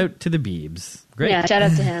 Shout out to the Biebs. Great. Yeah, shout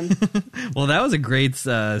out to him. Well, that was a great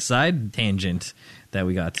side tangent that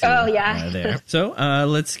we got to there. So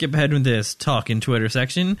let's skip ahead with this talk in Twitter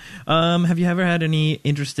section. Have you ever had any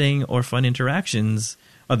interesting or fun interactions,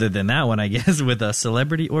 other than that one, I guess, with a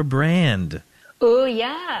celebrity or brand? Oh,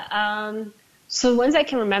 yeah. So the ones I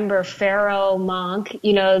can remember, Pharaoh Monk,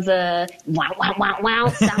 you know, the wow, wow, wow, wow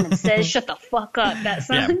sound that says, shut the fuck up, that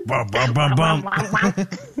sound. Yeah. Bum, bum, bum, bum. Wow, wow, wow.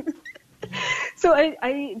 So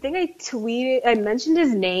I think I mentioned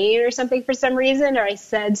his name or something for some reason, or I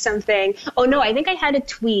said something. Oh, no, I think I had a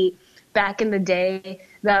tweet back in the day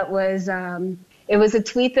that was, it was a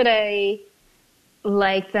tweet that I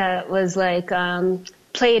liked that was like,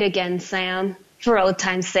 play it again, Sam, for old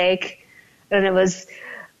time's sake. And it was,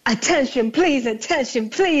 attention, please,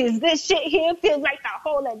 this shit here feels like the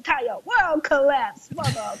whole entire world collapsed,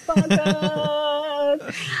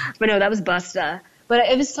 motherfucker. But no, that was Busta. But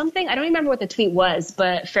it was something, I don't remember what the tweet was,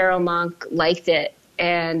 but Pharaoh Monk liked it.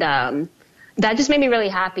 And that just made me really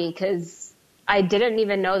happy because I didn't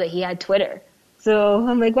even know that he had Twitter. So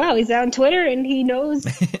I'm like, wow, he's on Twitter and he knows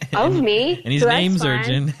of me. And his so name's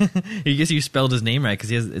Urgent. I guess you spelled his name right because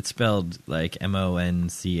it's spelled like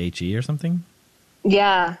Monche or something.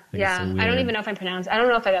 Yeah, yeah. So I don't even know if I don't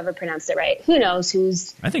know if I've ever pronounced it right. Who knows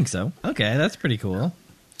I think so. Okay, that's pretty cool.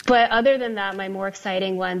 But other than that, my more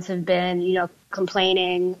exciting ones have been, you know,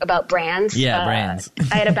 complaining about brands. Yeah, brands.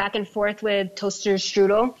 I had a back and forth with Toaster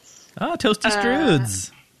Strudel. Oh, Toaster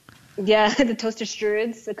Struds. Yeah, the Toaster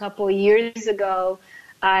Struds a couple years ago.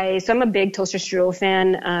 So I'm a big Toaster Strudel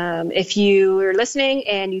fan. If you are listening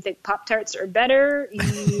and you think Pop-Tarts are better,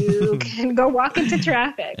 you can go walk into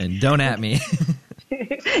traffic. And don't at me.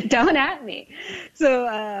 Don't at me.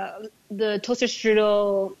 So the Toaster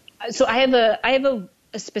Strudel. So I have a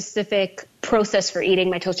specific process for eating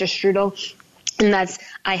my Toaster Strudel, and that's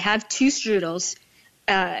I have 2 strudels.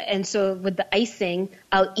 And so with the icing,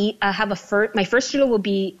 my first strudel will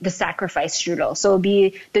be the sacrifice strudel. So it'll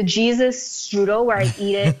be the Jesus strudel where I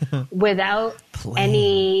eat it without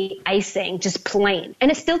any icing, just plain.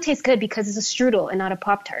 And it still tastes good because it's a strudel and not a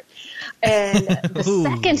Pop-Tart. And the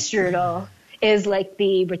second strudel is like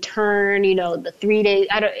the return, you know, the 3 days.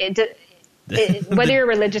 Whether you're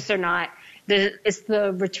religious or not, it's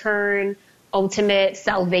the return ultimate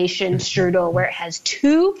salvation strudel where it has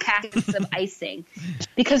 2 packets of icing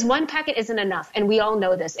because 1 packet isn't enough. And we all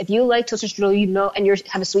know this. If you like toaster strudel, you know, and you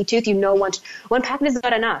have a sweet tooth, you know, one packet is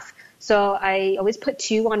not enough. So I always put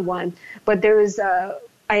 2 on 1. But there was,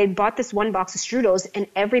 I bought this 1 box of strudels and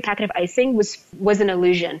every packet of icing was an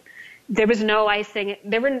illusion. There was no icing.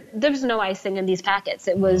 There was no icing in these packets.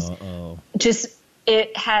 It was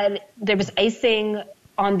there was icing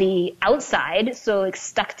on the outside, so it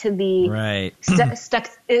stuck to the right. stuck.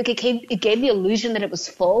 It gave the illusion that it was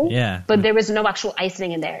full. Yeah, but there was no actual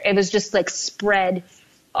icing in there. It was just like spread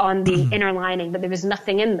on the inner lining, but there was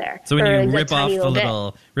nothing in there. So when you rip off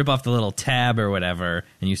the little tab or whatever,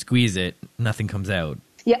 and you squeeze it, nothing comes out.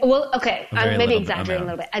 Yeah. Well, okay. I'm maybe exaggerating a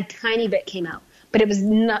little bit. A tiny bit came out, but it was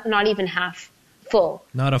not even half full.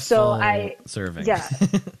 Not a full serving. Yeah.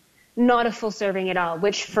 Not a full serving at all,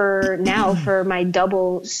 which for my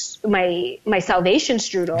my salvation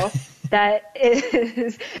strudel,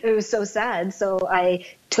 it was so sad. So I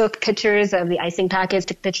took pictures of the icing packets,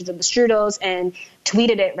 took pictures of the strudels, and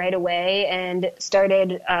tweeted it right away and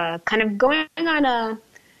started kind of going on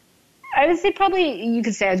I would say probably you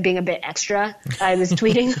could say I was being a bit extra. I was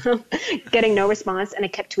tweeting, getting no response, and I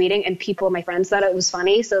kept tweeting, and my friends thought it was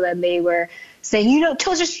funny, so then they were saying, you know,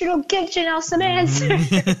 Toaster Strudel, give Janelle some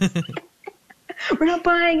answers. We're not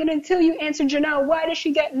buying it until you answer Janelle. Why does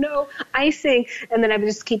she get no icing? And then I would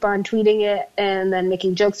just keep on tweeting it and then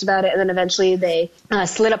making jokes about it, and then eventually they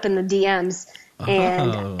slid up in the DMs.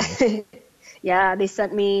 And yeah, they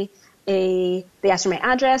sent me they asked for my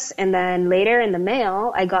address, and then later in the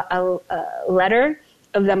mail, I got a letter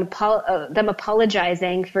of them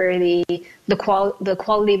apologizing for the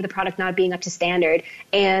quality of the product not being up to standard,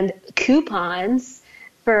 and coupons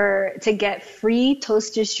to get free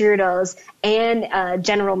toaster strudels and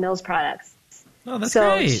General Mills products. Oh, that's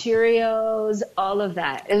great. Cheerios, all of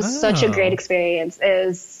that. It was such a great experience.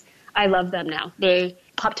 I love them now.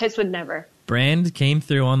 Pop-Tarts would never. Brand came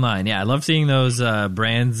through online. Yeah, I love seeing those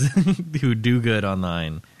brands who do good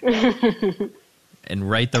online and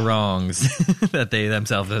right the wrongs that they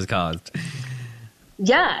themselves has caused.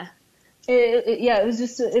 Yeah.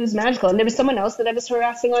 It was magical. And there was someone else that I was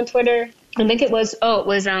harassing on Twitter. I think it was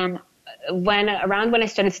when I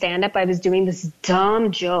started stand-up, I was doing this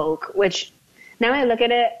dumb joke, which now I look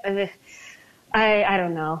at it, I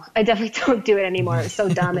don't know. I definitely don't do it anymore. It was so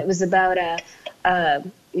dumb. It was about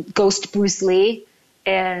Ghost Bruce Lee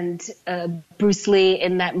and Bruce Lee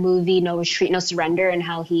in that movie No Retreat, No Surrender, and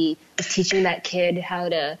how he was teaching that kid how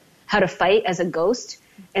to fight as a ghost.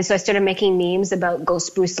 And so I started making memes about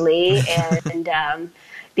Ghost Bruce Lee and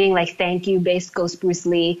being like, thank you, base Ghost Bruce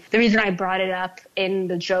Lee. The reason I brought it up in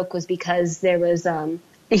the joke was because there was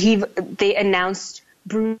they announced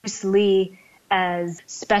Bruce Lee as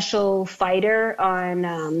special fighter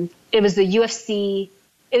on it was the UFC.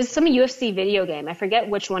 It was some UFC video game. I forget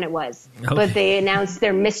which one it was, but they announced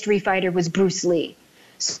their mystery fighter was Bruce Lee.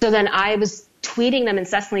 So then I was tweeting them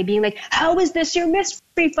incessantly, being like, "How is this your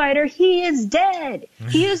mystery fighter? He is dead.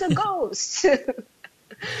 He is a ghost."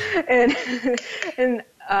 and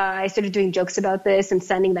I started doing jokes about this and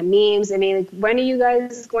sending them memes. I mean, like, when are you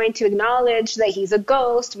guys going to acknowledge that he's a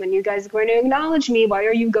ghost? When are you guys going to acknowledge me? Why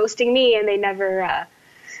are you ghosting me? And they never.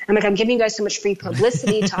 I'm like, I'm giving you guys so much free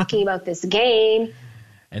publicity talking about this game.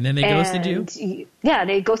 And then they ghosted you? Yeah,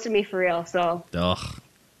 they ghosted me for real. So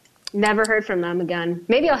never heard from them again.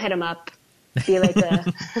 Maybe I'll hit them up. Be like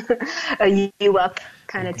a you up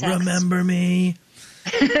kind of text. Remember me.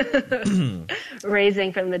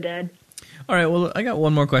 Raising from the dead. All right, well, I got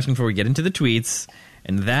one more question before we get into the tweets.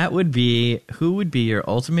 And that would be, who would be your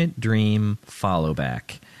ultimate dream follow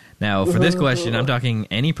back? Now, for this question, I'm talking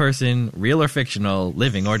any person, real or fictional,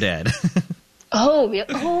 living or dead.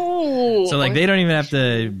 So, like, they don't even have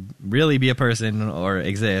to really be a person or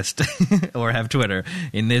exist or have Twitter.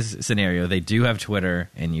 In this scenario, they do have Twitter,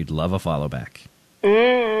 and you'd love a follow back.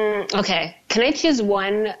 Okay. Can I choose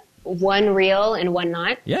one real and one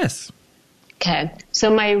not? Yes. Okay.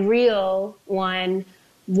 So my real one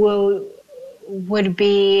would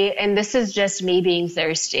be, and this is just me being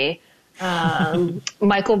thirsty,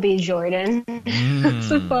 Michael B. Jordan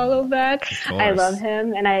to follow back. I love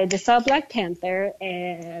him, and I just saw Black Panther,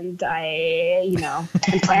 and I'm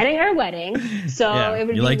planning our wedding, so it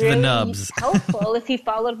would be really helpful if he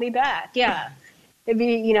followed me back. Yeah, it'd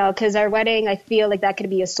be because our wedding, I feel like that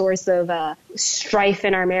could be a source of strife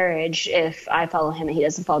in our marriage if I follow him and he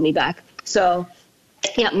doesn't follow me back. So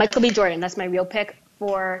yeah, Michael B. Jordan, that's my real pick.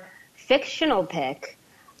 For fictional pick,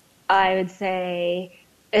 I would say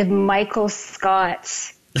if Michael Scott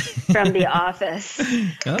from The Office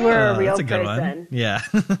were a real person. One. Yeah.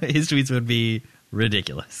 His tweets would be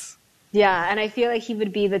ridiculous. Yeah, and I feel like he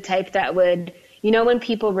would be the type that would, when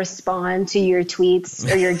people respond to your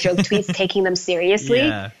tweets or your joke tweets, taking them seriously,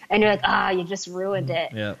 and you're like, you just ruined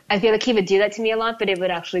it. Yeah. I feel like he would do that to me a lot, but it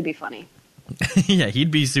would actually be funny. Yeah,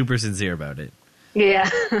 he'd be super sincere about it. Yeah.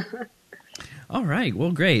 All right,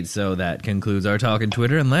 well, great. So that concludes our talk on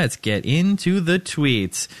Twitter, and let's get into the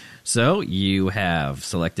tweets. So you have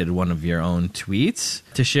selected one of your own tweets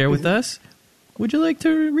to share with us. Would you like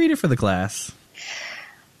to read it for the class?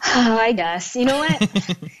 I guess. You know what?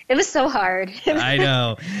 It was so hard. I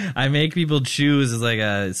know. I make people choose as like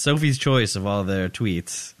a Sophie's Choice of all their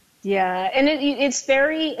tweets. Yeah, and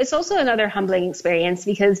it's also another humbling experience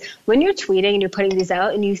because when you're tweeting and you're putting these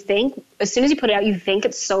out and you think, as soon as you put it out, you think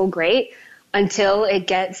it's so great, until it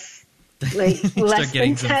gets like less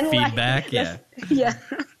than 10 feedback. Yeah.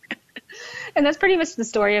 And that's pretty much the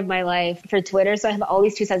story of my life for Twitter. So I have all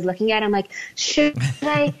these tweets I was looking at. I'm like, should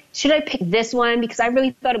I pick this one because I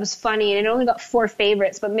really thought it was funny and it only got 4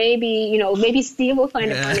 favorites, but maybe Steve will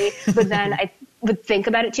find it funny. But then I would think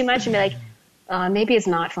about it too much and be like, maybe it's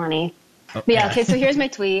not funny. But okay. So here's my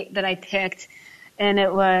tweet that I picked, and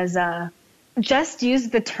it was just use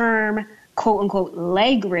the term quote unquote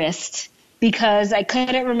leg wrist, because I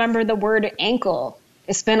couldn't remember the word ankle.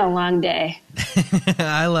 It's been a long day.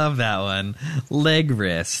 I love that one. Leg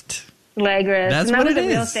wrist. Leg wrist. That's and that what was it a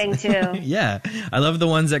real is. thing, too. Yeah. I love the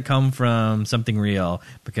ones that come from something real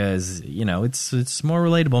because, it's more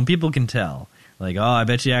relatable and people can tell. Like, oh, I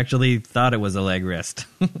bet you actually thought it was a leg wrist.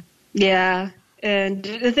 Yeah. And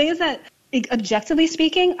the thing is that, objectively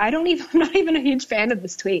speaking, I'm not even a huge fan of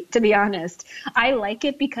this tweet, to be honest. I like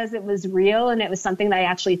it because it was real and it was something that I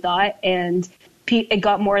actually thought, and it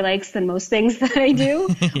got more likes than most things that I do,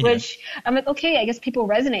 which I'm like, okay, I guess people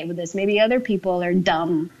resonate with this. Maybe other people are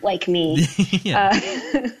dumb like me. Well,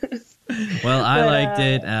 I liked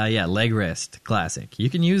it. Leg wrist, classic. You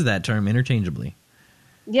can use that term interchangeably.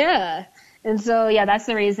 Yeah. And so, that's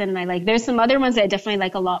the reason I like. There's some other ones that I definitely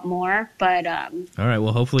like a lot more, but all right.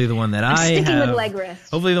 Well, hopefully the one that sticking with leg wrist.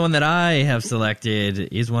 Hopefully the one that I have selected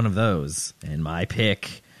is one of those. And my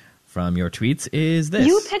pick from your tweets is this.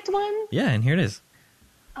 You picked one? Yeah, and here it is.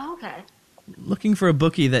 Oh, okay. Looking for a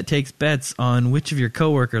bookie that takes bets on which of your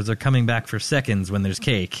coworkers are coming back for seconds when there's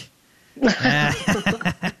cake.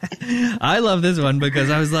 I love this one because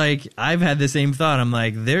I was like, I've had the same thought. I'm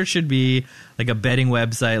like, there should be like a betting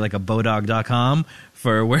website, like a bodog.com,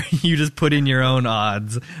 for where you just put in your own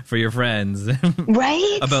odds for your friends.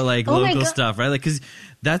 Right? About like local stuff, right? Like, because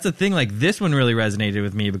that's the thing. Like, this one really resonated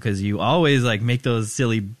with me because you always like make those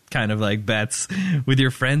silly kind of like bets with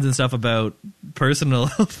your friends and stuff about personal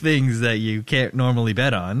things that you can't normally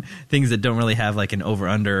bet on, things that don't really have like an over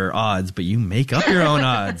under odds, but you make up your own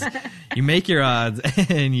odds. You make your odds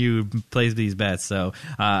and you place these bets. So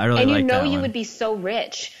I really like that. And you know you would be so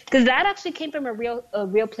rich, because that actually came from a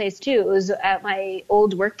real place too. It was at my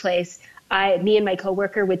old workplace. Me and my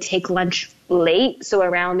coworker would take lunch late, so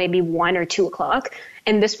around maybe 1 or 2 o'clock.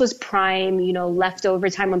 And this was prime, leftover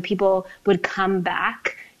time when people would come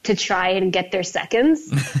back to try and get their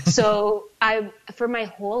seconds. So for my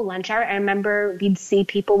whole lunch hour, I remember we'd see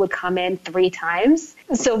people would come in 3 times.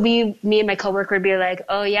 So me and my coworker would be like,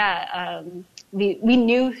 oh yeah, we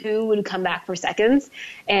knew who would come back for seconds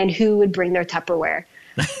and who would bring their Tupperware.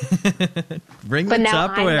 Bring but the now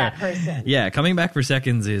Tupperware. I'm that person. Yeah, coming back for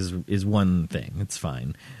seconds is one thing. It's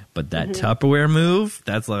fine. But that Tupperware move,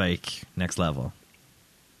 that's like next level.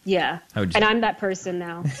 Yeah. And I'm that person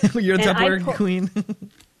now. You're a Tupperware queen.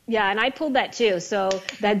 Yeah, and I pulled that too. So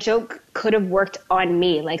that joke could have worked on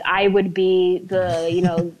me. Like, I would be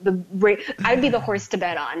I'd be the horse to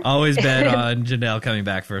bet on. Always bet on Janelle coming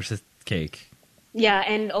back for cake. Yeah,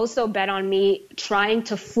 and also bet on me trying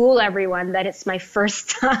to fool everyone that it's my first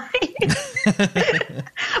time.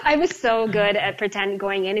 I was so good at pretend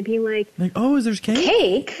going in and being like, oh, is there cake?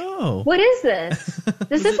 Cake? Oh. What is this?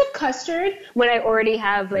 Is this a custard? When I already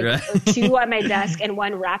have like 2 on my desk and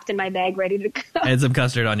 1 wrapped in my bag ready to go. And some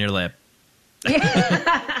custard on your lip.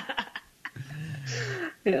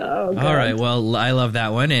 Oh, all right, well, I love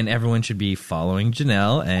that one, and everyone should be following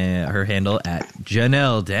Janelle and her handle at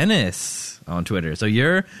Janelle Dennis on Twitter. So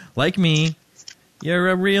you're like me, you're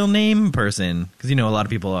a real name person, because a lot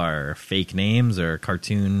of people are fake names or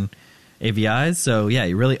cartoon AVIs. So yeah,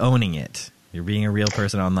 you're really owning it. You're being a real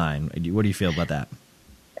person online. What do you feel about that?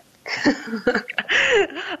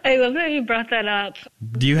 I love that you brought that up.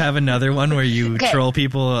 Do you have another one where you troll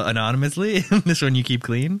people anonymously? This one you keep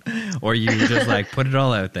clean? Or you just like put it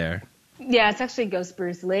all out there? Yeah, it's actually Ghost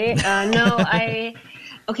Bruce Lee.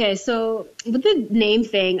 Okay, so with the name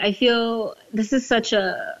thing, I feel this is I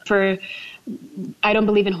don't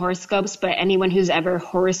believe in horoscopes, but anyone who's ever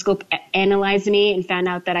horoscope analyzed me and found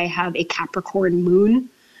out that I have a Capricorn moon,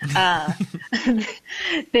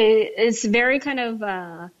 it's very kind of,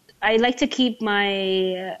 I like to keep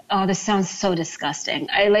this sounds so disgusting.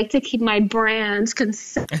 I like to keep my brands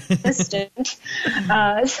consistent.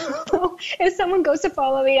 So if someone goes to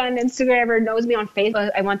follow me on Instagram or knows me on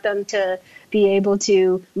Facebook, I want them to be able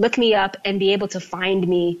to look me up and be able to find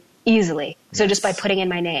me easily. So just by putting in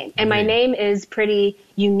my name. And my name is pretty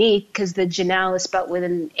unique because the Janelle is spelled with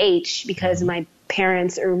an H because my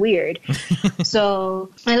parents are weird. So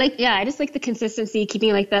I just like the consistency, keeping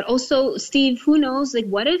it like that. Also, Steve, who knows, like,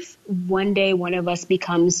 what if one day one of us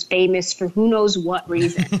becomes famous for who knows what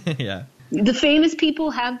reason? Yeah. The famous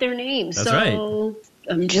people have their names. That's right.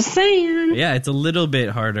 I'm just saying. Yeah, it's a little bit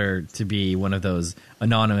harder to be one of those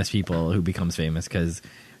anonymous people who becomes famous because,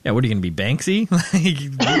 what are you going to be, Banksy?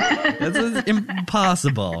 That's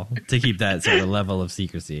impossible to keep that sort of level of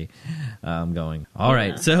secrecy going. All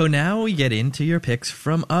right, so now we get into your picks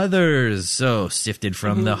from others. So, sifted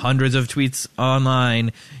from the hundreds of tweets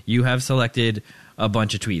online, you have selected a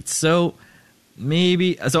bunch of tweets. So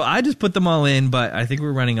I just put them all in, but I think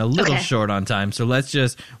we're running a little short on time. So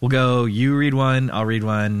we'll go, you read one, I'll read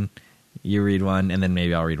one, you read one, and then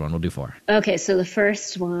maybe I'll read one. We'll do 4. Okay, so the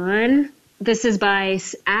first one, this is by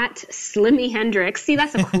 @Slimmy Hendrix. See,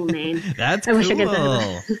 that's a cool name. That's cool. Wish I could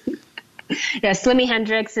Yeah, Slimmy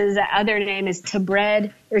Hendrix's other name is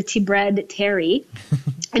Tibred Terry.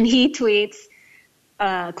 And he tweets,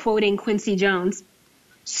 quoting Quincy Jones,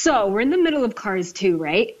 "So, we're in the middle of Cars 2,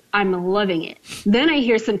 right? I'm loving it. Then I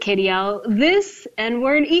hear some kid yell, 'This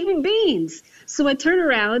N-word eating beans.' So I turn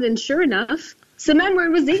around and sure enough, some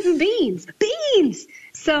N-word was eating beans. Beans!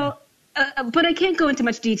 So, but I can't go into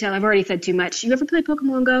much detail. I've already said too much. You ever play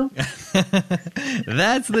Pokemon Go?"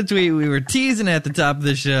 That's the tweet we were teasing at the top of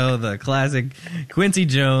the show, the classic Quincy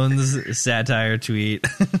Jones satire tweet.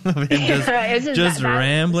 just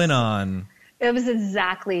rambling on. It was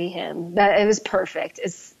exactly him. It was perfect.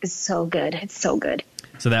 It's so good. It's so good.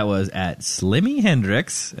 So that was @Slimmy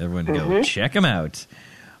Hendrix. Everyone go check him out.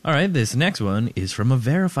 All right, this next one is from a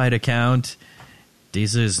verified account.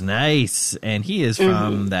 This is nice. And he is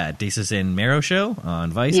from that Desus and Mero show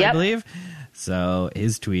on Vice, I believe. So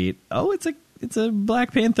his tweet, it's a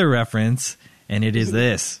Black Panther reference. and it is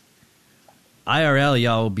this. IRL,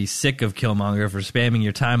 y'all will be sick of Killmonger for spamming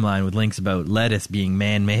your timeline with links about lettuce being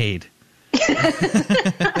man-made.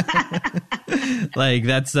 Like,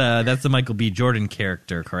 that's the Michael B. Jordan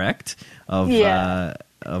character, correct? Of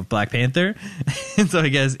Black Panther. And so I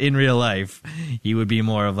guess in real life, he would be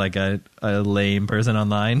more of like a lame person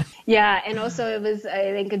online. Yeah, and also it was,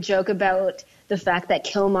 I think, a joke about the fact that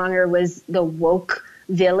Killmonger was the woke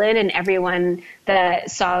villain, and everyone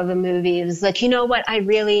that saw the movie was like, you know what, I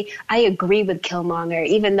agree with Killmonger,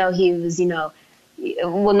 even though he was,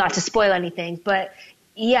 well, not to spoil anything, but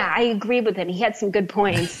yeah, I agree with him. He had some good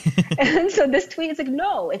points. And so this tweet is like,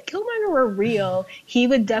 no, if Killmonger were real, he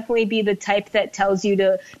would definitely be the type that tells you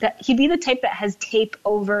that he'd be the type that has tape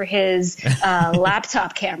over his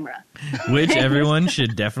laptop camera. Which everyone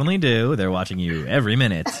should definitely do. They're watching you every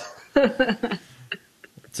minute.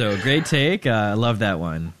 So great take. I love that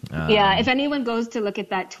one. Yeah, if anyone goes to look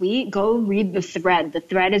at that tweet, go read the thread. The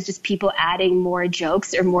thread is just people adding more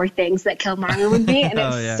jokes or more things that Killmonger would be, and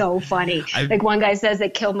it's so funny. Like one guy says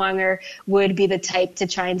that Killmonger would be the type to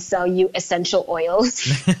try and sell you essential oils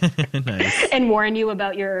Nice. and warn you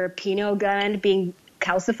about your Pinot gun being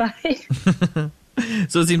calcified.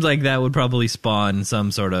 So it seems like that would probably spawn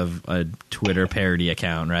some sort of a Twitter parody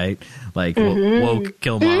account, right? Like woke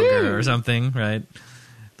Killmonger or something, right?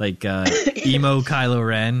 Like emo Kylo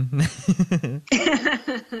Ren.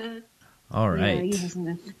 All right.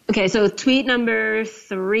 Yeah, okay, so tweet number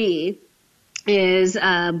 3 is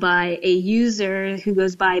by a user who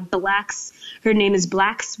goes by Blacks. Her name is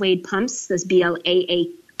Black Suede Pumps. That's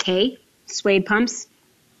BLAAK, Suede Pumps.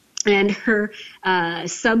 And her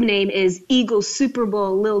sub-name is Eagles Super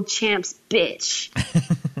Bowl Lil Champs Bitch.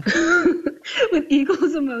 With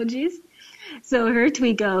Eagles emojis. So her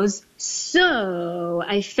tweet goes, so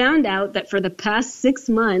I found out that for the past 6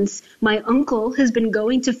 months, my uncle has been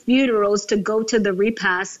going to funerals to go to the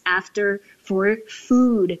repast after for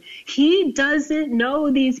food. He doesn't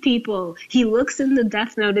know these people. He looks in the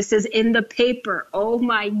death notices in the paper. Oh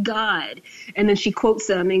my God. And then she quotes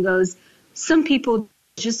them and goes, some people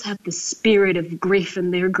just have the spirit of grief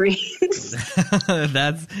in their graves.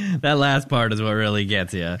 That last part is what really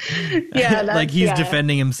gets you. Yeah, like he's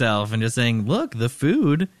defending himself and just saying, look, the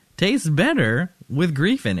food tastes better with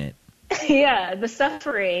grief in it. Yeah, the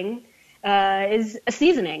suffering is a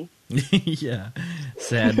seasoning. Yeah,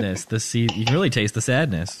 sadness. You can really taste the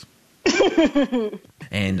sadness.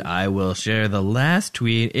 And I will share the last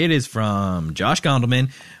tweet. It is from Josh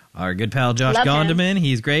Gondelman. Our good pal Josh Gondelman.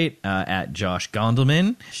 He's great at Josh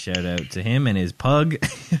Gondelman. Shout out to him and his pug.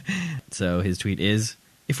 So his tweet is,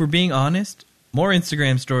 if we're being honest, more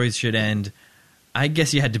Instagram stories should end. I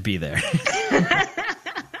guess you had to be there.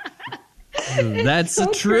 That's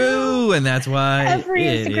so true, and that's why every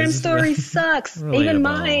Instagram story sucks, even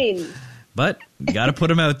mine. But you got to put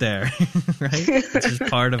them out there, right? It's just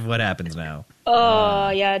part of what happens now. Oh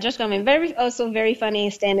yeah, Josh Gondelman, very funny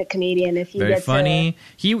stand-up comedian. If you very get funny,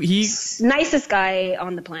 he nicest guy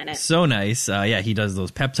on the planet. So nice. Yeah, he does those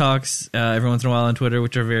pep talks every once in a while on Twitter,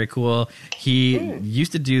 which are very cool. He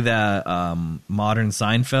used to do that Modern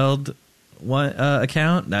Seinfeld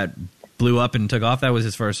account that blew up and took off. That was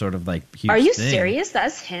his first sort of like huge Are you thing. serious?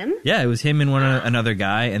 That's him? Yeah, it was him and another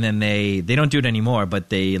guy, and then they don't do it anymore, but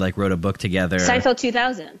they like wrote a book together. Seinfeld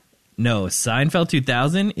 2000. No, Seinfeld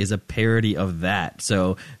 2000 is a parody of that.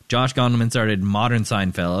 So Josh Gondelman started Modern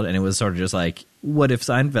Seinfeld, and it was sort of just like, what if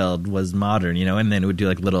Seinfeld was modern, and then it would do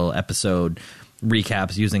like little episode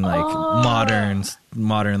recaps using like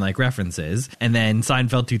modern like references. And then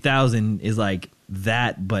Seinfeld 2000 is like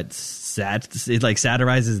that, but it like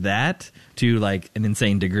satirizes that to like an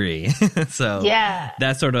insane degree. So yeah,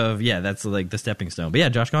 that's sort of that's like the stepping stone. But yeah,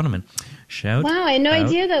 Josh Gondelman, shout! Wow, I had no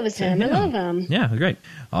idea that was him. I love him. Yeah, great.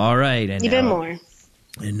 All right, and even more.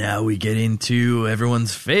 And now we get into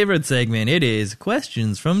everyone's favorite segment. It is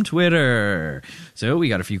questions from Twitter. So we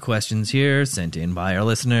got a few questions here sent in by our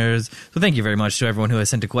listeners. So thank you very much to everyone who has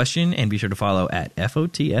sent a question. And be sure to follow at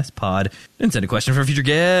FOTS Pod and send a question for a future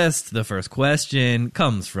guest. The first question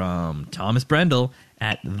comes from Thomas Brendel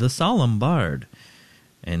at The Solemn Bard.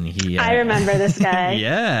 And he... I remember this guy.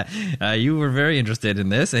 Yeah. You were very interested in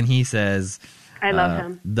this. And he says... I love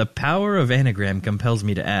him. The power of anagram compels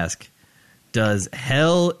me to ask... Does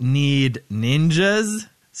hell need ninjas?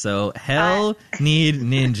 So hell need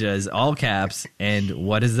ninjas, all caps. And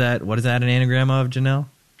what is that? What is that an anagram of, Janelle?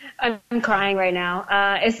 I'm crying right now.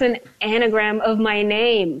 It's an anagram of my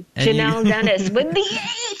name, and Janelle Dennis, with the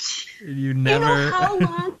H. You never. You know how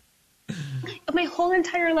long? my whole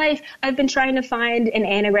entire life, I've been trying to find an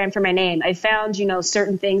anagram for my name. I found,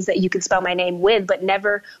 certain things that you could spell my name with, but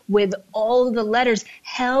never with all of the letters.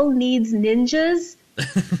 Hell needs ninjas.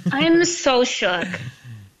 I am so shook.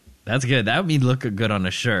 That's good. That would look good on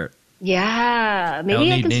a shirt. Yeah. Maybe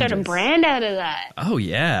Hell I can need start a ninjas. brand out of that. Oh,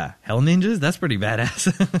 yeah. Hell ninjas? That's pretty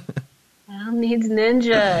badass. Hell needs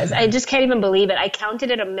ninjas. I just can't even believe it. I counted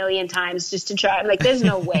it 1,000,000 times just to try. I'm like, there's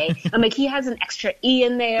no way. I'm like, he has an extra E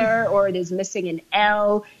in there, or there's missing an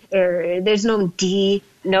L, or there's no D.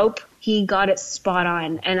 Nope. He got it spot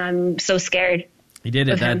on, and I'm so scared. He did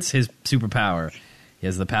it. That's his superpower. He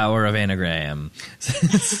has the power of anagram.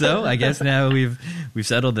 So I guess now we've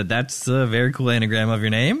settled that that's a very cool anagram of your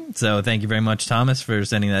name. So thank you very much, Thomas, for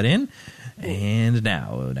sending that in. And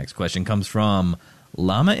now the next question comes from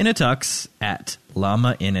Llama in a Tux at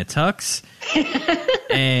Llama in a Tux.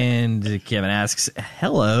 And Kevin asks,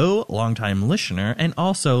 hello, longtime listener and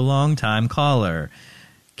also longtime caller.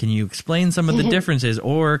 Can you explain some of the differences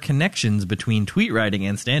or connections between tweet writing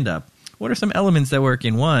and stand-up? What are some elements that work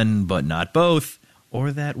in one but not both,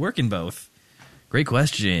 or that work in both? Great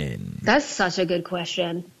question. That's such a good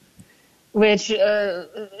question, which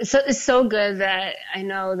is so good that I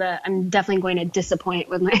know that I'm definitely going to disappoint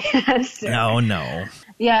with my answer. No.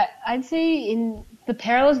 Yeah, I'd say in the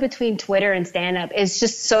parallels between Twitter and stand-up is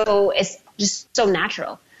just so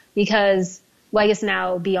natural because, well, I guess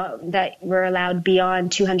now beyond that we're allowed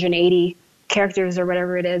beyond 280 characters or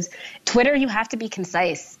whatever it is. Twitter, you have to be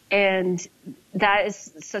concise, and that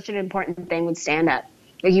is such an important thing with stand-up.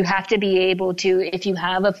 You have to be able to, if you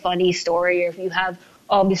have a funny story or if you have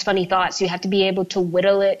all these funny thoughts, you have to be able to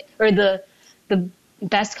whittle it, or the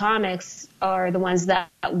best comics are the ones that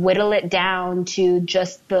whittle it down to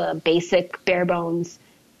just the basic bare bones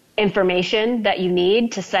information that you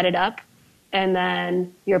need to set it up, and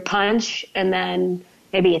then your punch, and then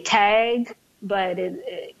maybe a tag. But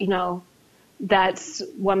that's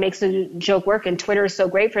what makes a joke work, and Twitter is so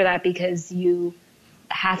great for that because you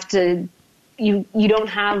have to, you don't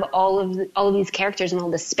have all of these characters and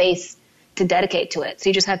all this space to dedicate to it. So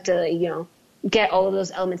you just have to, get all of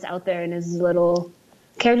those elements out there in as little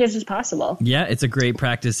characters as possible. Yeah, it's a great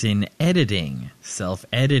practice in editing,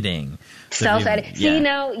 self-editing. Self-edit. See,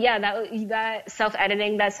 that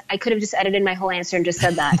self-editing, I could have just edited my whole answer and just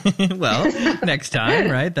said that. Well, next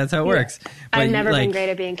time, right? That's how it works. But I've never been great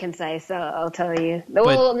at being concise, so I'll tell you.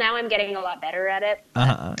 Well, now I'm getting a lot better at it.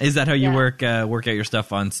 Is that how you work out your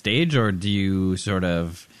stuff on stage, or do you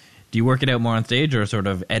work it out more on stage, or sort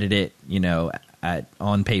of edit it,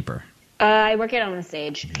 on paper? I work it on the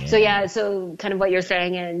stage. Yeah. So kind of what you're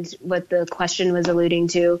saying and what the question was alluding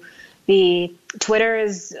to, the Twitter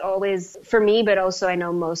is always, for me, but also I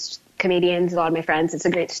know most comedians, a lot of my friends, it's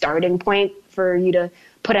a great starting point for you to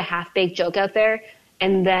put a half-baked joke out there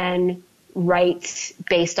and then write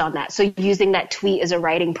based on that. So using that tweet as a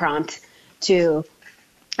writing prompt to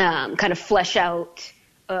kind of flesh out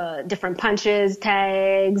different punches,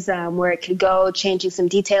 tags, where it could go, changing some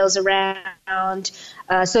details around.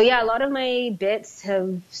 A lot of my bits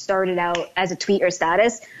have started out as a tweet or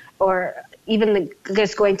status, or even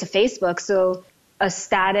just going to Facebook. So a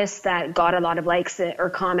status that got a lot of likes or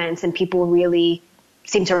comments and people really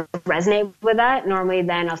seem to resonate with that. Normally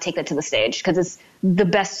then I'll take that to the stage because it's the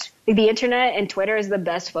best. The internet and Twitter is the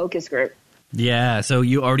best focus group. Yeah, so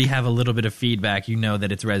you already have a little bit of feedback. You know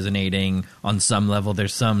that it's resonating on some level.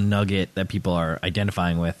 There's some nugget that people are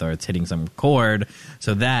identifying with, or it's hitting some chord.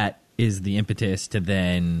 So that is the impetus to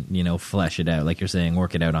then, flesh it out. Like you're saying,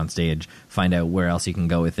 work it out on stage, find out where else you can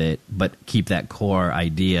go with it, but keep that core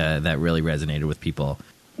idea that really resonated with people.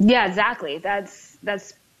 Yeah, exactly. That's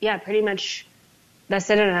pretty much, that's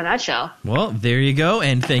it in a nutshell. Well, there you go.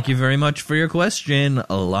 And thank you very much for your question,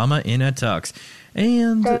 Llama in a Tux.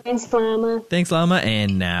 And thanks, Llama. Thanks, Llama.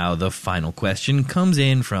 And now the final question comes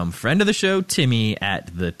in from friend of the show, Timmy at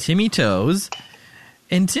the Timmy Toes.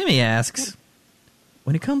 And Timmy asks,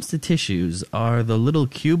 when it comes to tissues, are the little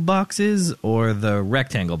cube boxes or the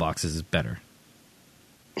rectangle boxes better?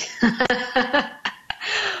 I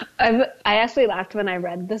actually laughed when I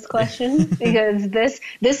read this question because this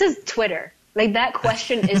is Twitter. Like, that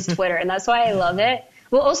question is Twitter, and that's why I love it.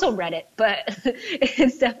 Well, also Reddit, but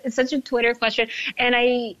it's such a Twitter question. And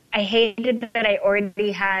I hated that I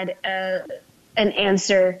already had an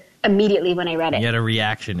answer immediately when I read it. You had a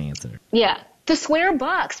reaction answer. Yeah. The square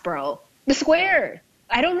box, bro. The square.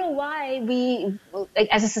 I don't know why we,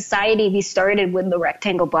 as a society, we started with the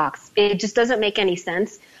rectangle box. It just doesn't make any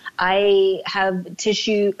sense. I have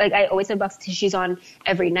tissue, I always have a box of tissues on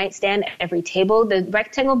every nightstand, every table. The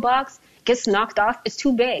rectangle box gets knocked off. It's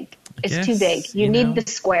too big. It's too big. You need the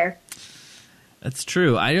square. That's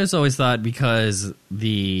true. I just always thought because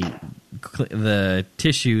the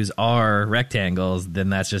tissues are rectangles, then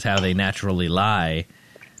that's just how they naturally lie,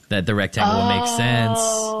 that the rectangle makes sense.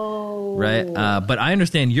 Right? But I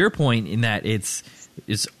understand your point in that it's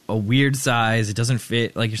a weird size. It doesn't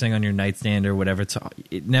fit, like you're saying, on your nightstand or whatever.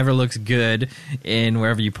 It never looks good in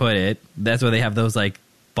wherever you put it. That's why they have those like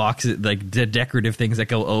boxes, like the decorative things that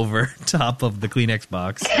go over top of the Kleenex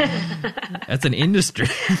box. That's an industry,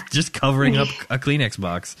 just covering up a Kleenex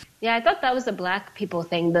box. Yeah, I thought that was a black people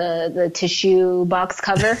thing, the tissue box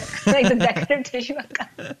cover, like the decorative tissue box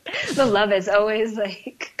cover. The love is always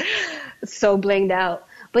like so blinged out.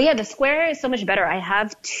 But yeah, the square is so much better. I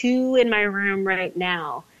have 2 in my room right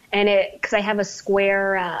now, and because I have a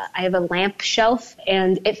square, I have a lamp shelf,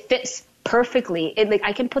 and it fits perfectly.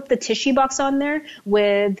 I can put the tissue box on there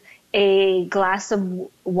with a glass of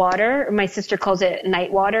water. My sister calls it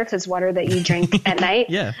night water because it's water that you drink at night.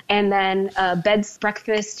 Yeah. And then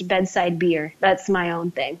breakfast bedside beer. That's my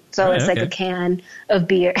own thing. So it's like a can of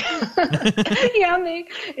beer. Yummy.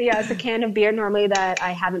 Yeah, it's a can of beer normally that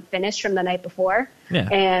I haven't finished from the night before. Yeah.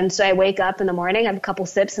 And so I wake up in the morning, I have a couple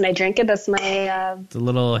sips, and I drink it. That's my it's a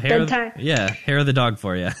little hair bedtime. Hair of the dog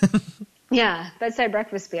for you. Yeah, bedside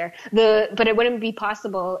breakfast beer. But it wouldn't be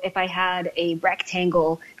possible if I had a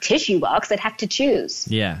rectangle tissue box. I'd have to choose.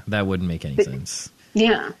 Yeah, that wouldn't make any sense.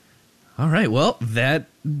 Yeah. All right, well, that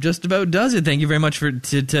just about does it. Thank you very much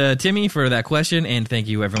to Timmy for that question, and thank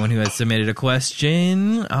you everyone who has submitted a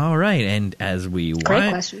question. All right, and as we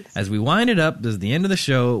wind it up, this is the end of the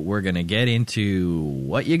show, we're going to get into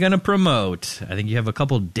what you're going to promote. I think you have a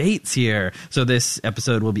couple dates here. So this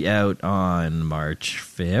episode will be out on March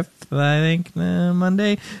 5th, I think,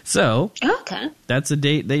 Monday. So that's a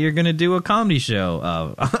date that you're going to do a comedy show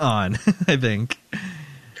on, I think.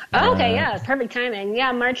 Okay, yeah, perfect timing.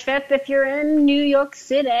 Yeah, March 5th, if you're in New York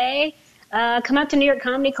City, come out to New York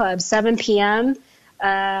Comedy Club, 7 p.m.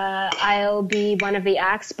 I'll be one of the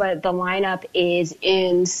acts, but the lineup is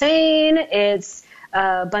insane. It's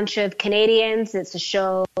a bunch of Canadians. It's a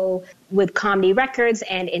show with Comedy Records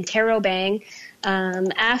and Interrobang.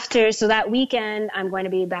 So that weekend, I'm going to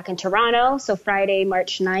be back in Toronto. So Friday,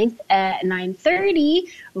 March 9th at 9:30,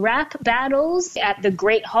 rap battles at the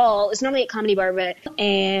Great Hall. It's normally a comedy bar,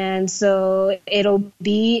 and so it'll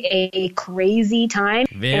be a crazy time.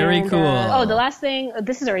 Very cool. The last thing,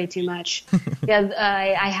 this is already too much.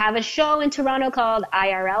 I have a show in Toronto called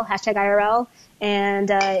IRL, #IRL. And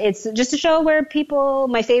it's just a show where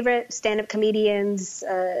my favorite stand-up comedians,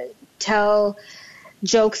 tell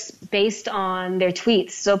jokes based on their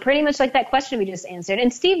tweets. So pretty much like that question we just answered.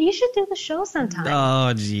 And Steve, you should do the show sometime.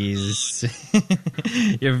 Oh, jeez.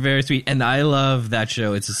 You're very sweet. And I love that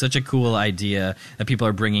show. It's such a cool idea that people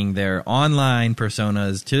are bringing their online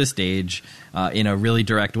personas to the stage in a really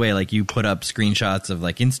direct way. Like you put up screenshots of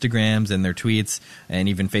like Instagrams and their tweets and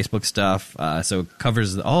even Facebook stuff. So it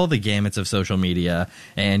covers all the gamuts of social media.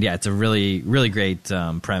 And yeah, it's a really, really great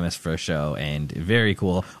premise for a show and very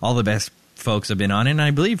cool. All the best folks have been on it, and I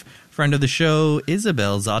believe friend of the show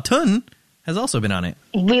Isabel Zatun has also been on it.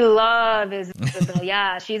 We love Isabel.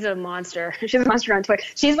 Yeah, she's a monster. She's a monster on Twitter.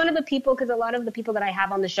 She's one of the people, because a lot of the people that I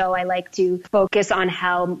have on the show, I like to focus on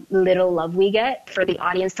how little love we get for the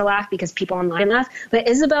audience to laugh, because people online laugh. But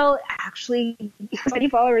Isabel actually has many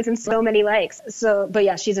followers and so many likes. But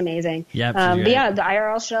yeah, she's amazing. Yep, but yeah, the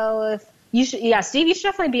IRL show. Steve, you should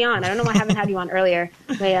definitely be on. I don't know why I haven't had you on earlier,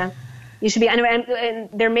 but yeah. You should be, and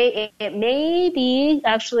it may be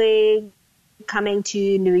actually coming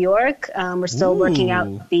to New York. We're still working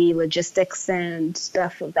out the logistics and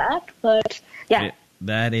stuff of that, but yeah.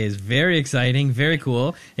 That is very exciting, very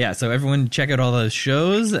cool. Yeah, so everyone check out all those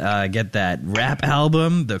shows. Get that rap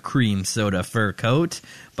album, The Cream Soda Fur Coat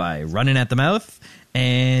by Running at the Mouth.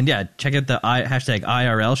 And yeah, check out the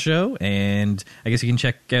 #IRL show. And I guess you can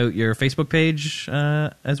check out your Facebook page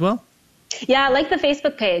as well. Yeah, I like the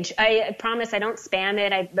Facebook page. I promise I don't spam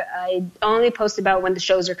it. I only post about when the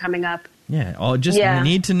shows are coming up. Yeah,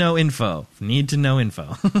 need to know info. Need to know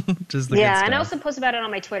info. Just the good stuff. And I also post about it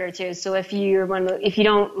on my Twitter too. So if you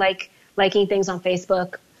don't like liking things on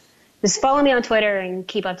Facebook, just follow me on Twitter and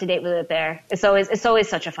keep up to date with it there. It's always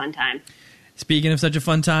such a fun time. Speaking of such a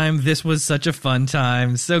fun time, this was such a fun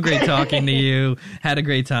time. So great talking to you. Had a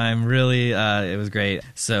great time. Really, it was great.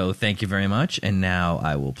 So thank you very much. And now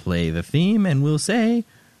I will play the theme and we'll say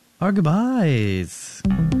our goodbyes.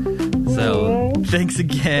 So thanks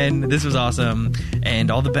again. This was awesome.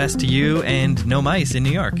 And all the best to you and no mice in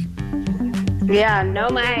New York. Yeah, no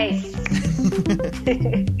mice.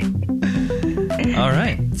 All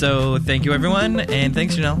right. So thank you, everyone. And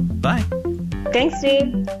thanks, Janelle. Bye. Thanks,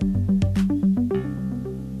 Steve.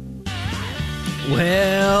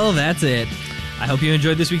 Well, that's it. I hope you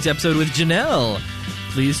enjoyed this week's episode with Janelle.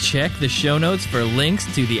 Please check the show notes for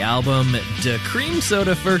links to the album Da Cream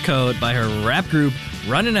Soda Fur Coat by her rap group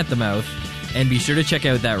Runnin' at the Mouth. And be sure to check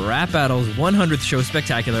out that Rap Battles 100th Show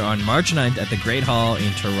Spectacular on March 9th at the Great Hall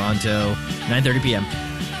in Toronto, 9:30 p.m.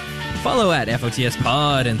 Follow at FOTS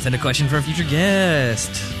Pod and send a question for a future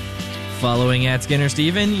guest. Following at Skinner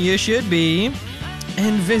Steven, you should be.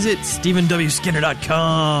 And visit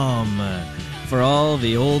StephenWSkinner.com for all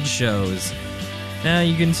the old shows. Now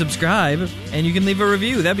you can subscribe and you can leave a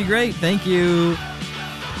review. That'd be great. Thank you.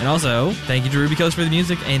 And also, thank you to Ruby Coast for the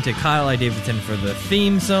music and to Kyle I. Davidson for the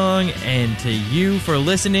theme song and to you for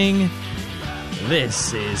listening.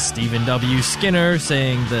 This is Stephen W. Skinner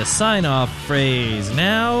saying the sign-off phrase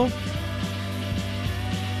now.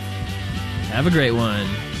 Have a great one.